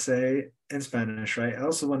also want to say in Spanish, right? I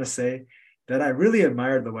also want to say that I really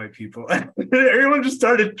admired the white people." Everyone just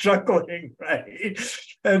started chuckling, right?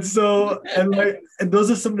 And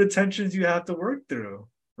those are some of the tensions you have to work through,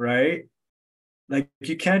 right? Like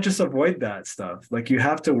you can't just avoid that stuff. Like you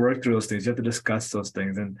have to work through those things. You have to discuss those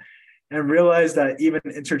things and realize that even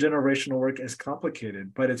intergenerational work is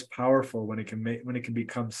complicated, but it's powerful when it can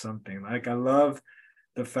become something. Like I love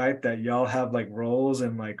the fact that y'all have like roles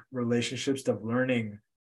and like relationships of learning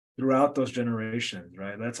throughout those generations,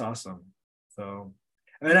 right? That's awesome. So,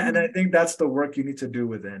 and I think that's the work you need to do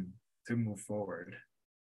within to move forward.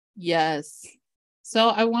 Yes. So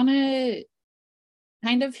I want to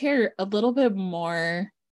kind of hear a little bit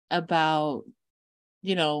more about,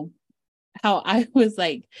 you know, how I was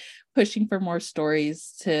like pushing for more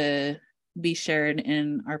stories to be shared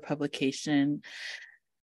in our publication.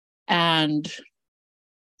 And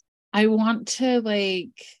I want to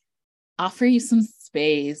like offer you some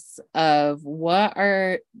space of what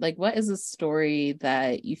is a story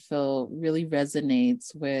that you feel really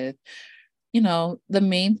resonates with, the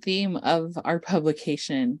main theme of our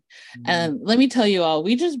publication. And let me tell you all,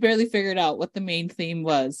 we just barely figured out what the main theme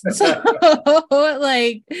was. So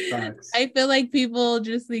like, I feel like people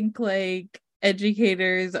just think like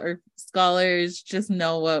educators or scholars just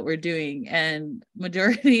know what we're doing. And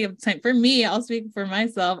majority of time, for me, I'll speak for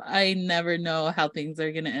myself, I never know how things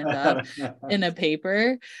are going to end up in a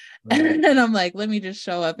paper. Right. And I'm like, let me just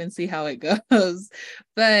show up and see how it goes.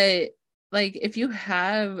 But like, if you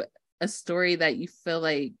have a story that you feel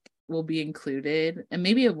like will be included, and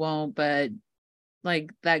maybe it won't, but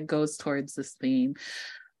like that goes towards this theme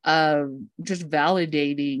of just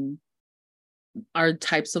validating our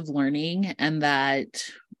types of learning, and that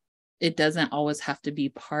it doesn't always have to be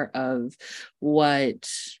part of what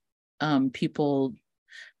people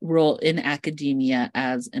role in academia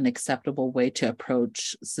as an acceptable way to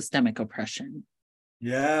approach systemic oppression.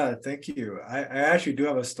 Yeah, thank you. I actually do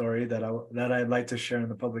have a story that I'd like to share in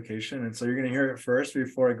the publication, and so you're gonna hear it first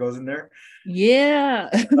before it goes in there. Yeah.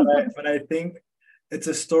 but I think it's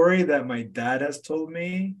a story that my dad has told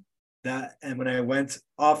me and when I went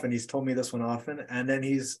often, he's told me this one often, and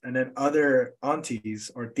then other aunties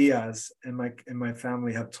or Diaz in my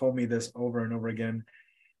family have told me this over and over again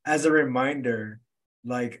as a reminder,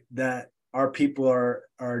 like that our people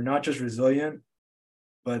are not just resilient,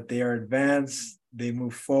 but they are advanced. They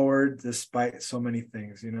move forward despite so many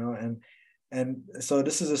things, and so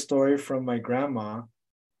this is a story from my grandma.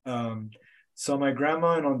 So my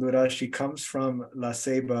grandma in Honduras, she comes from La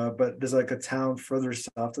Ceiba, but there's like a town further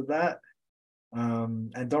south of that.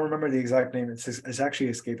 And don't remember the exact name. It's actually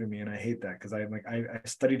escaping me, and I hate that because I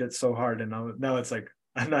studied it so hard, and now it's like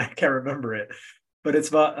I can't remember it. But it's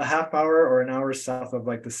about a half hour or an hour south of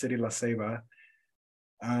like the city La Ceiba.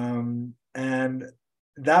 And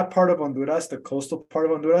that part of Honduras, the coastal part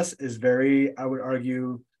of Honduras, is very, I would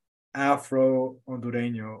argue, Afro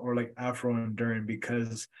Hondureño or like Afro Honduran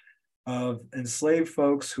because of enslaved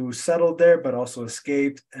folks who settled there but also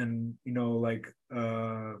escaped and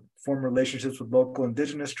form relationships with local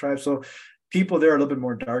indigenous tribes. So people there are a little bit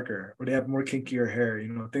more darker, or they have more kinkier hair,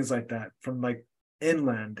 things like that, from like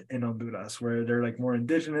inland in Honduras where they're like more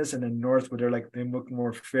indigenous, and then north where they look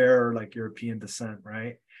more fair or like European descent,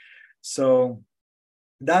 right? So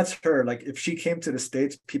that's her. Like if she came to the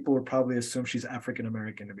States, people would probably assume she's African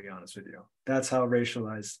American, to be honest with you. That's her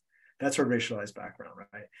racialized background,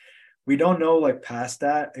 right? We don't know like past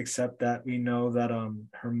that, except that we know that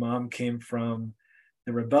her mom came from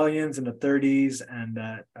the rebellions in the 30s, and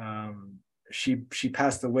that she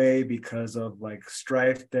passed away because of like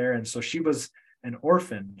strife there. And so she was an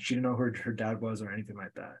orphan. She didn't know who her dad was or anything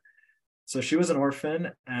like that. So she was an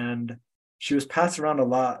orphan, and she was passed around a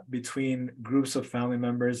lot between groups of family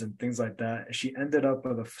members and things like that. She ended up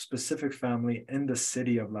with a specific family in the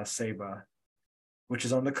city of La Ceiba, which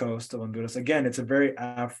is on the coast of Honduras. Again, it's a very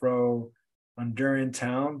Afro Honduran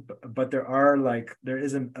town, but there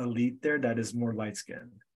is an elite there that is more light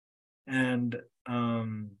skinned. And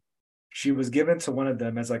she was given to one of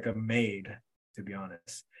them as like a maid, to be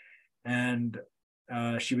honest. And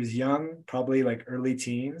she was young, probably like early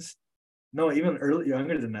teens. No, even early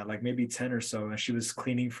younger than that, like maybe 10 or so. And she was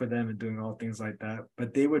cleaning for them and doing all things like that.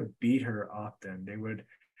 But they would beat her often. They would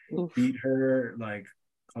Oof. beat her, like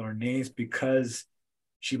call her names, because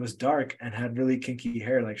she was dark and had really kinky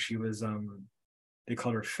hair. Like she was they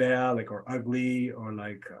called her fea, like, or ugly, or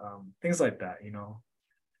like things like that, you know.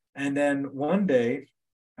 And then one day,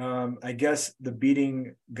 I guess the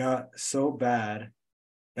beating got so bad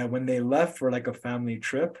that when they left for like a family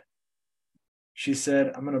trip, she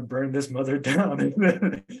said, I'm gonna burn this mother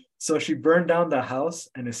down. So she burned down the house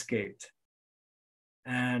and escaped.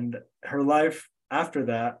 And her life after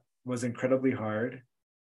that was incredibly hard.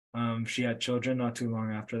 She had children not too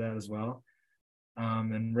long after that as well,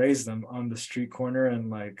 and raised them on the street corner, and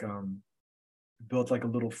like built like a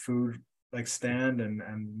little food like stand,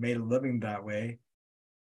 and made a living that way.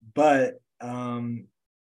 But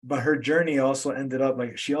but her journey also ended up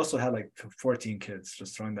like she also had like 14 kids,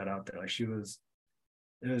 just throwing that out there. Like she was,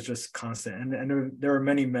 it was just constant, and there were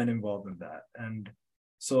many men involved in that. And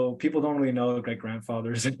so people don't really know like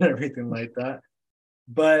grandfathers and everything like that.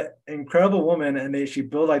 But incredible woman, and she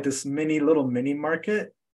built like this little mini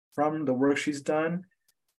market from the work she's done.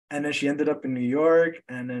 And then she ended up in New York,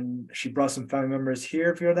 and then she brought some family members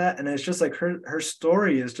here for that. And it's just like her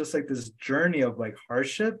story is just like this journey of like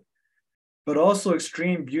hardship, but also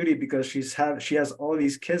extreme beauty, because she has all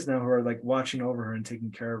these kids now who are like watching over her and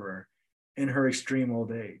taking care of her in her extreme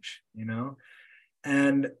old age, you know.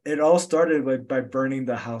 And it all started like by burning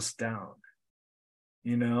the house down,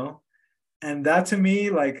 you know. And that to me,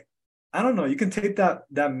 like, I don't know, you can take that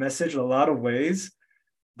message a lot of ways,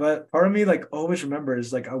 but part of me like always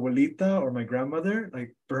remembers like abuelita, or my grandmother,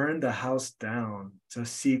 like burned the house down to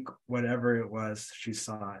seek whatever it was she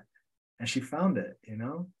sought, and she found it, you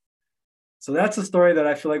know. So that's a story that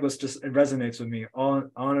I feel like was just, it resonates with me on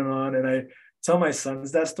and on. And I tell my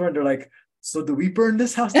sons that story, and they're like, so do we burn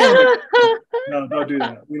this house down? I'm like, no, don't do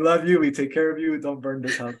that. We love you. We take care of you. Don't burn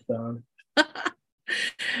this house down.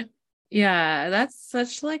 Yeah, that's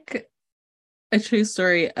such like a true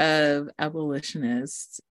story of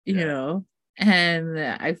abolitionists, you Yeah. know. And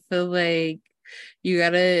I feel like you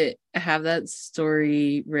gotta have that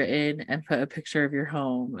story written and put a picture of your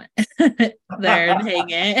home there and hang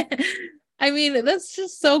it. I mean, that's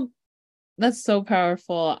so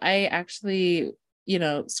powerful. I actually,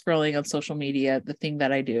 scrolling on social media, the thing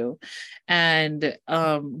that I do. And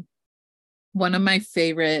one of my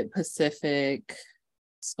favorite Pacific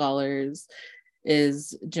scholars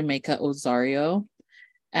is Jamaica Osario.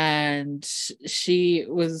 And she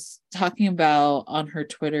was talking about on her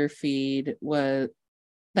Twitter feed was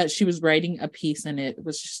that she was writing a piece, and it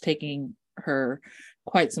was just taking her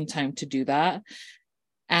quite some time to do that.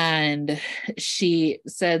 And she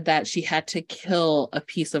said that she had to kill a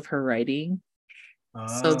piece of her writing.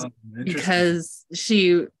 So Interesting. because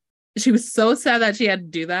she was so sad that she had to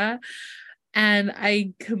do that. And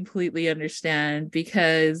I completely understand,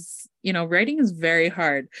 because writing is very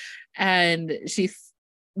hard. And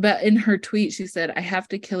but in her tweet she said, I have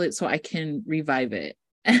to kill it so I can revive it.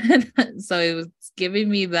 And so it was giving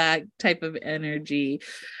me that type of energy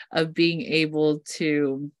of being able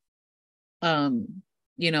to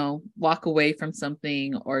walk away from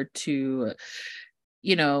something, or to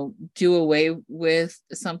do away with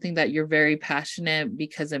something that you're very passionate,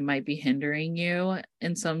 because it might be hindering you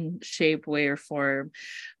in some shape, way, or form,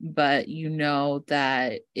 but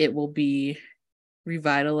that it will be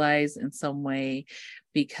revitalized in some way,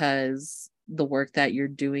 because the work that you're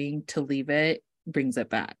doing to leave it brings it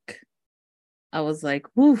back. I was like,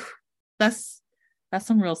 whoo, that's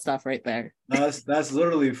some real stuff right there. That's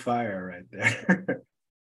literally fire right there.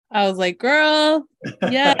 I was like, girl,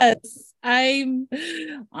 yes. I'm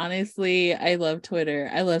honestly, I love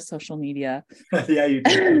Twitter. I love social media. Yeah, you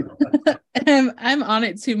do. I'm on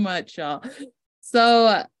it too much, y'all.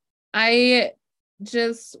 So I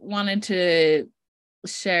just wanted to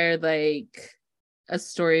share like a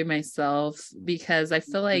story myself, because I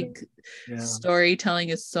feel like Yeah. storytelling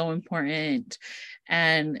is so important,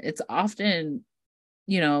 and it's often,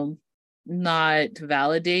 you know, not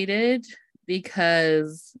validated,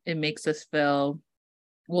 because it makes us feel,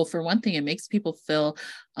 well, for one thing, it makes people feel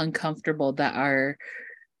uncomfortable that are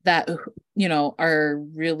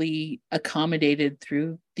really accommodated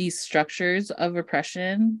through these structures of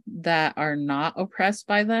oppression that are not oppressed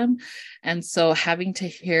by them. And so having to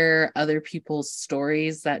hear other people's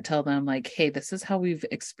stories that tell them like, hey, this is how we've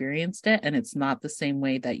experienced it, and it's not the same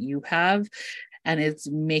way that you have, and it's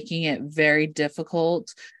making it very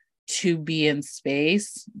difficult to be in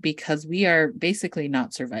space because we are basically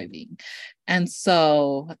not surviving. And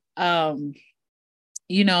so I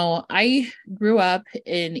grew up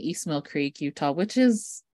in East Mill Creek, Utah, which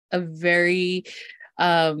is a very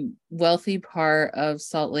wealthy part of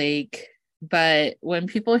Salt Lake. But when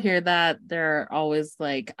people hear that, they're always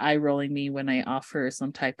like eye rolling me when I offer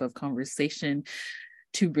some type of conversation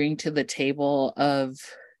to bring to the table of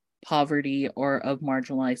poverty or of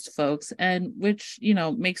marginalized folks, and which,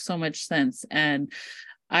 makes so much sense. And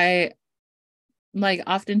I like,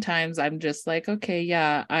 oftentimes I'm just like, okay,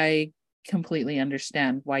 yeah, I completely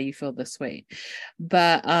understand why you feel this way.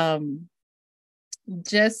 But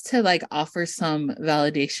just to like offer some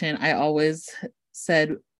validation, I always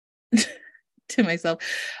said to myself,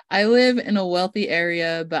 I live in a wealthy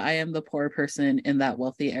area, but I am the poor person in that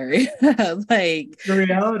wealthy area. Like, The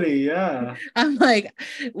reality, yeah. I'm like,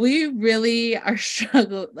 we really are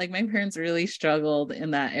struggled. Like, my parents really struggled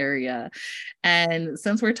in that area. And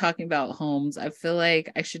since we're talking about homes, I feel like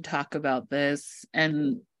I should talk about this,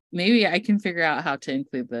 and maybe I can figure out how to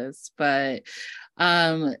include this. But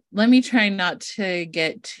let me try not to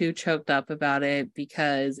get too choked up about it,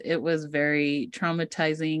 because it was very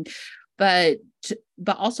traumatizing, but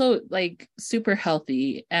also like super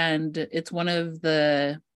healthy. And it's one of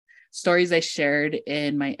the stories I shared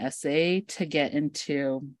in my essay to get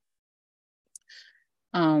into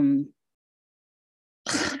It's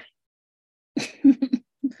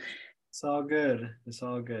all good. It's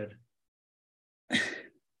all good.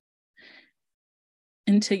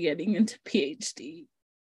 into getting into PhD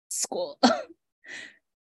school.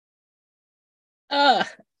 uh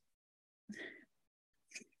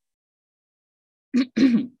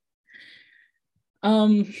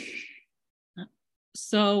um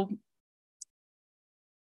so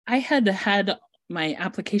I had my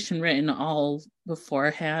application written all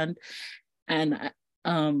beforehand, and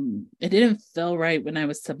it didn't feel right when I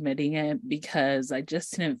was submitting it, because I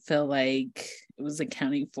just didn't feel like it was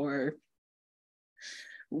accounting for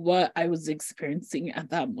what I was experiencing at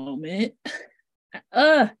that moment.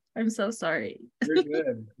 I'm so sorry. You're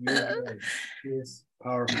good. You're good. It's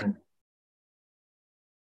powerful.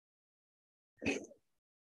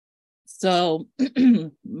 So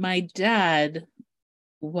my dad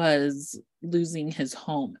was losing his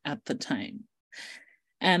home at the time.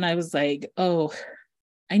 And I was like, oh,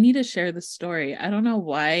 I need to share the story. I don't know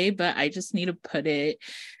why, but I just need to put it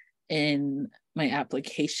in my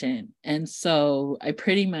application. And so I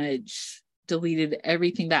pretty much deleted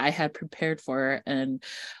everything that I had prepared for. And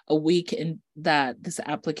a week in that this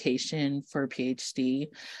application for a PhD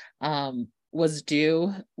was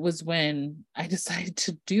due was when I decided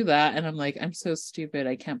to do that. And I'm like, I'm so stupid.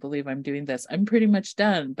 I can't believe I'm doing this. I'm pretty much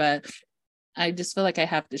done, but I just feel like I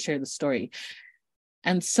have to share the story.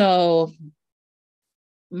 And so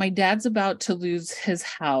my dad's about to lose his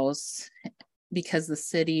house because the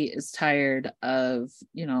city is tired of,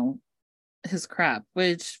 his crap,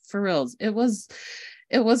 which for reals, it was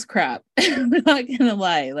crap. I'm not gonna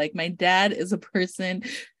lie. Like, my dad is a person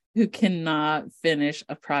who cannot finish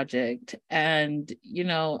a project. And,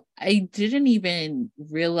 I didn't even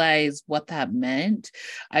realize what that meant.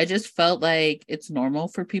 I just felt like it's normal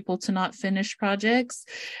for people to not finish projects.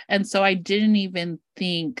 And so I didn't even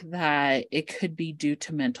think that it could be due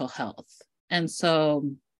to mental health. And so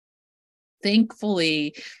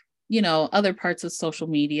thankfully, other parts of social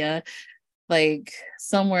media, like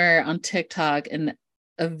somewhere on TikTok, and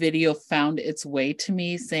a video found its way to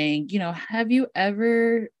me saying, have you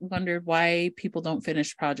ever wondered why people don't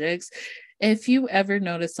finish projects? If you ever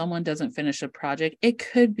notice someone doesn't finish a project, it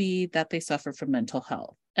could be that they suffer from mental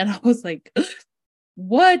health. And I was like,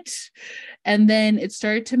 what? And then it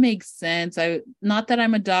started to make sense. Not that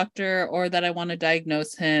I'm a doctor or that I want to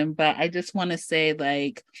diagnose him, but I just want to say,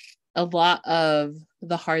 like, a lot of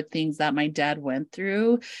the hard things that my dad went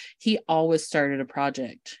through, he always started a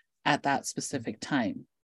project at that specific time.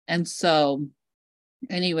 And so,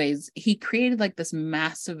 anyways, he created like this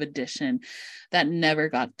massive addition that never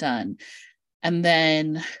got done. And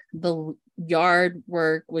then the yard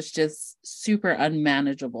work was just super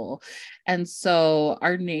unmanageable. And so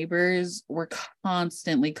our neighbors were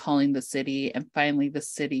constantly calling the city, and finally the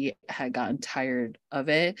city had gotten tired of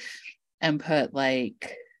it. and put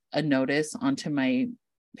like a notice onto my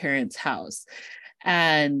parents' house.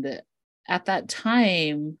 And at that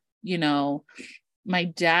time, my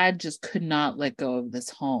dad just could not let go of this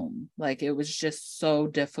home. Like it was just so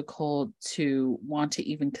difficult to want to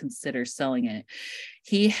even consider selling it.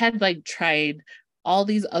 He had like tried all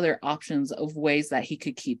these other options of ways that he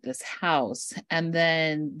could keep this house. And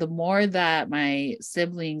then the more that my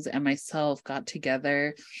siblings and myself got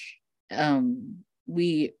together,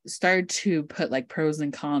 we started to put like pros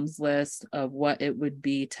and cons list of what it would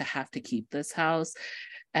be to have to keep this house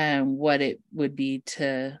and what it would be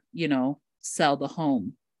to, sell the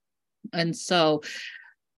home. And so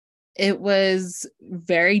it was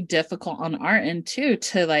very difficult on our end too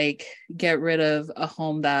to like get rid of a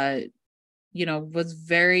home that, was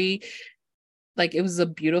very like it was a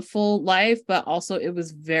beautiful life, but also it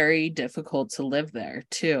was very difficult to live there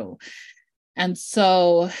too. And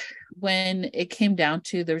so when it came down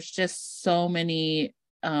to, there's just so many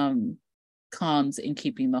cons in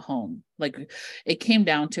keeping the home. Like it came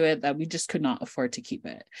down to it that we just could not afford to keep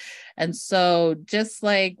it. And so just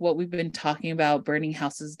like what we've been talking about, burning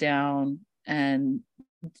houses down and,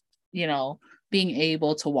 being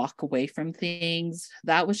able to walk away from things,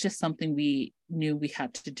 that was just something we knew we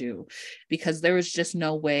had to do because there was just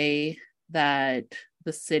no way that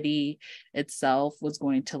the city itself was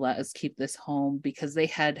going to let us keep this home because they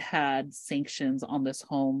had sanctions on this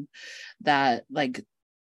home that like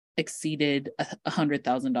exceeded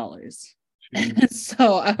 $100,000. And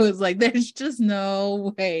so I was like, there's just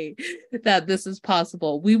no way that this is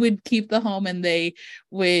possible. We would keep the home and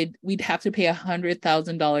we'd have to pay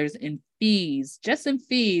 $100,000 in fees, just in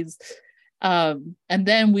fees. And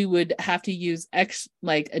then we would have to use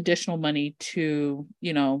additional money to,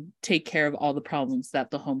 take care of all the problems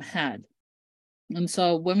that the home had. And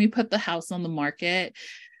so when we put the house on the market,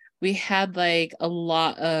 we had like a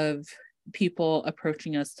lot of people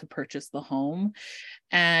approaching us to purchase the home.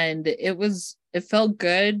 And it felt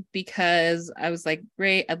good because I was like,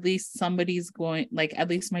 great, at least at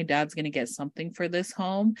least my dad's going to get something for this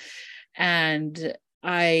home. And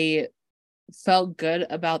I felt good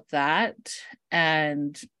about that.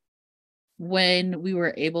 And when we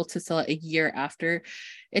were able to sell it a year after,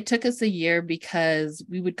 it took us a year because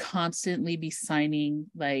we would constantly be signing,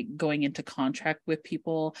 like going into contract with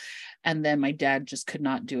people. And then my dad just could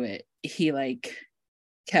not do it. He like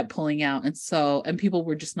kept pulling out. And people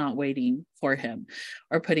were just not waiting for him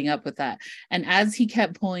or putting up with that. And as he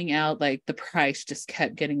kept pulling out, like the price just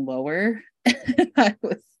kept getting lower. I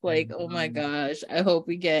was like, oh my gosh, I hope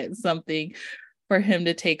we get something for him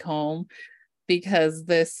to take home because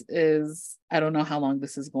I don't know how long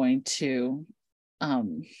this is going to,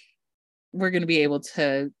 we're going to be able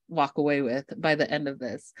to walk away with by the end of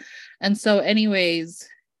this. And so anyways,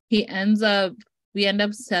 we end up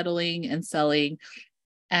settling and selling.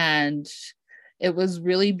 And it was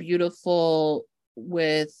really beautiful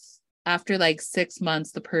after like 6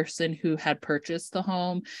 months, the person who had purchased the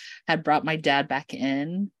home had brought my dad back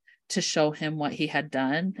in to show him what he had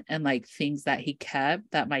done and like things that he kept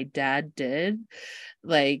that my dad did,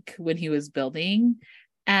 like when he was building.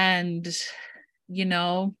 And,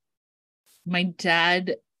 my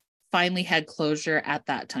dad finally had closure at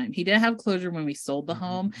that time. He didn't have closure when we sold the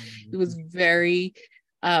home. He was very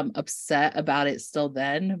upset about it still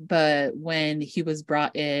then, but when he was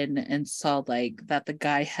brought in and saw like that the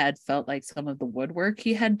guy had felt like some of the woodwork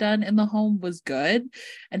he had done in the home was good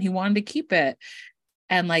and he wanted to keep it,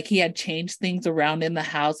 and like he had changed things around in the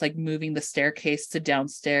house, like moving the staircase to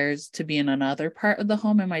downstairs to be in another part of the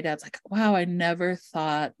home, and my dad's like, wow, I never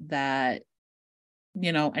thought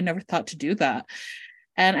to do that.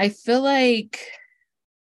 And I feel like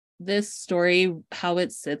this story, how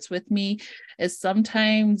it sits with me is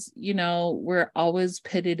sometimes, we're always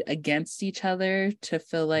pitted against each other to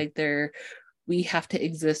feel like we have to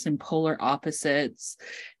exist in polar opposites.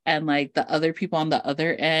 And like the other people on the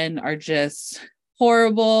other end are just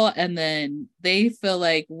horrible. And then they feel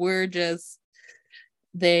like we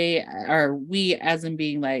as in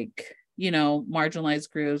being like,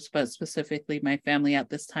 marginalized groups, but specifically my family at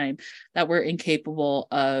this time, that we're incapable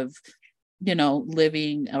of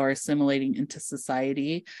living or assimilating into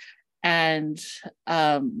society. And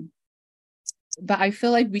but I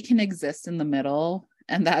feel like we can exist in the middle,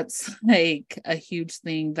 and that's like a huge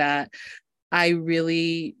thing that I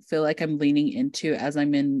really feel like I'm leaning into as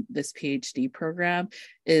I'm in this PhD program,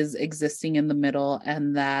 is existing in the middle.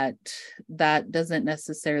 And that doesn't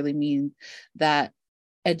necessarily mean that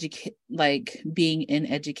being in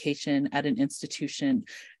education at an institution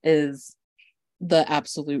is the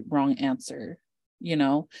absolute wrong answer,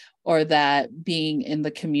 or that being in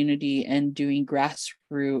the community and doing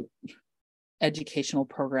grassroots educational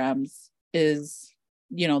programs is,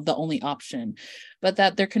 you know, the only option, but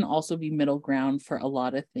that there can also be middle ground for a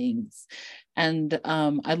lot of things. And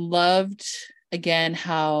I loved, again,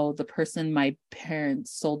 how the person my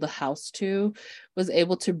parents sold the house to was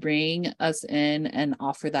able to bring us in and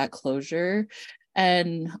offer that closure.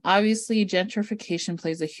 And obviously gentrification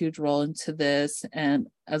plays a huge role into this, and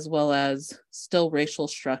as well as still racial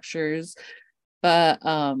structures. But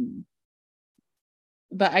I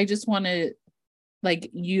just want to like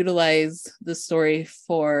utilize the story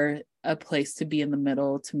for a place to be in the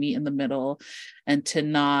middle, to meet in the middle, and to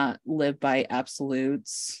not live by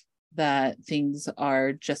absolutes, that things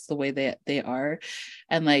are just the way that they are.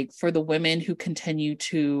 And like for the women who continue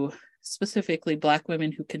to, specifically Black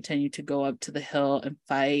women who continue to go up to the Hill and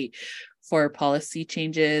fight for policy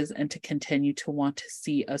changes and to continue to want to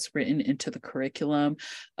see us written into the curriculum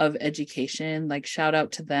of education, like shout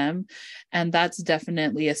out to them. And that's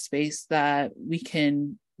definitely a space that we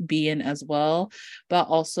can be in as well, but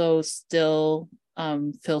also still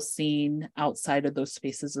feel seen outside of those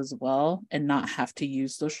spaces as well, and not have to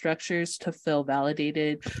use those structures to feel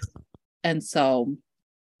validated. And so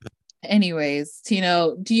anyways,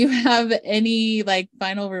 Tino, do you have any like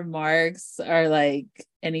final remarks or like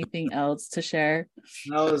anything else to share?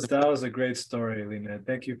 That was a great story, Lena.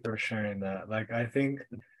 Thank you for sharing that. Like, I think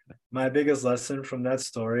my biggest lesson from that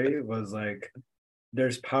story was like,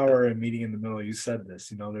 there's power in meeting in the middle. You said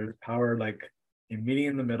this, you know, there's power like in meeting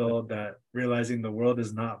in the middle, that realizing the world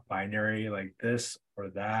is not binary, like this or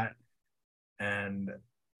that. And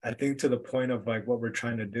I think to the point of like what we're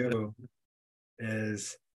trying to do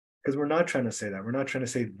is, because we're not trying to say that. We're not trying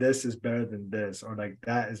to say this is better than this or like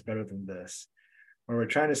that is better than this. What we're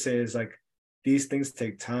trying to say is like these things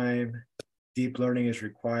take time, deep learning is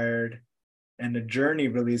required, and the journey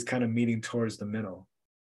really is kind of meeting towards the middle,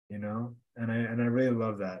 you know? And I really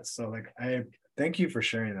love that. So like I thank you for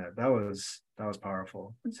sharing that. That was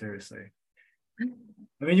powerful. Seriously.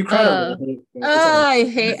 I mean, you cried a little bit. I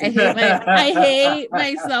hate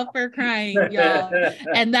myself for crying, y'all.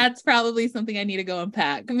 And that's probably something I need to go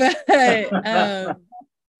unpack. But that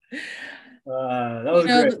was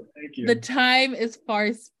great. Thank you. The time is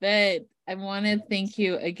far spent. I want to thank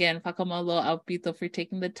you again, Fakamalo Alpito, for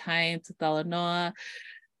taking the time to Talanoa,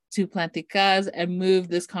 to Planticas, and move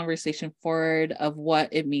this conversation forward of what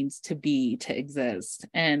it means to be, to exist.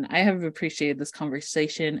 And I have appreciated this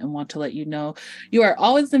conversation and want to let you know you are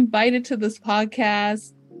always invited to this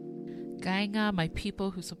podcast. Gainga, my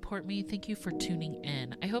people who support me, thank you for tuning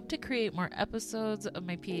in. I hope to create more episodes of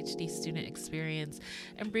my PhD student experience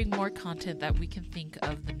and bring more content that we can think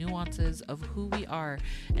of the nuances of who we are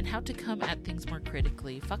and how to come at things more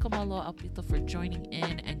critically. Fakamalo Alpito for joining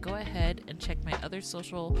in, and go ahead and check my other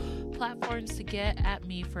social platforms to get at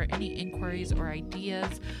me for any inquiries or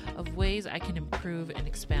ideas of ways I can improve and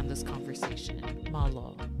expand this conversation.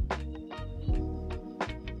 Malo.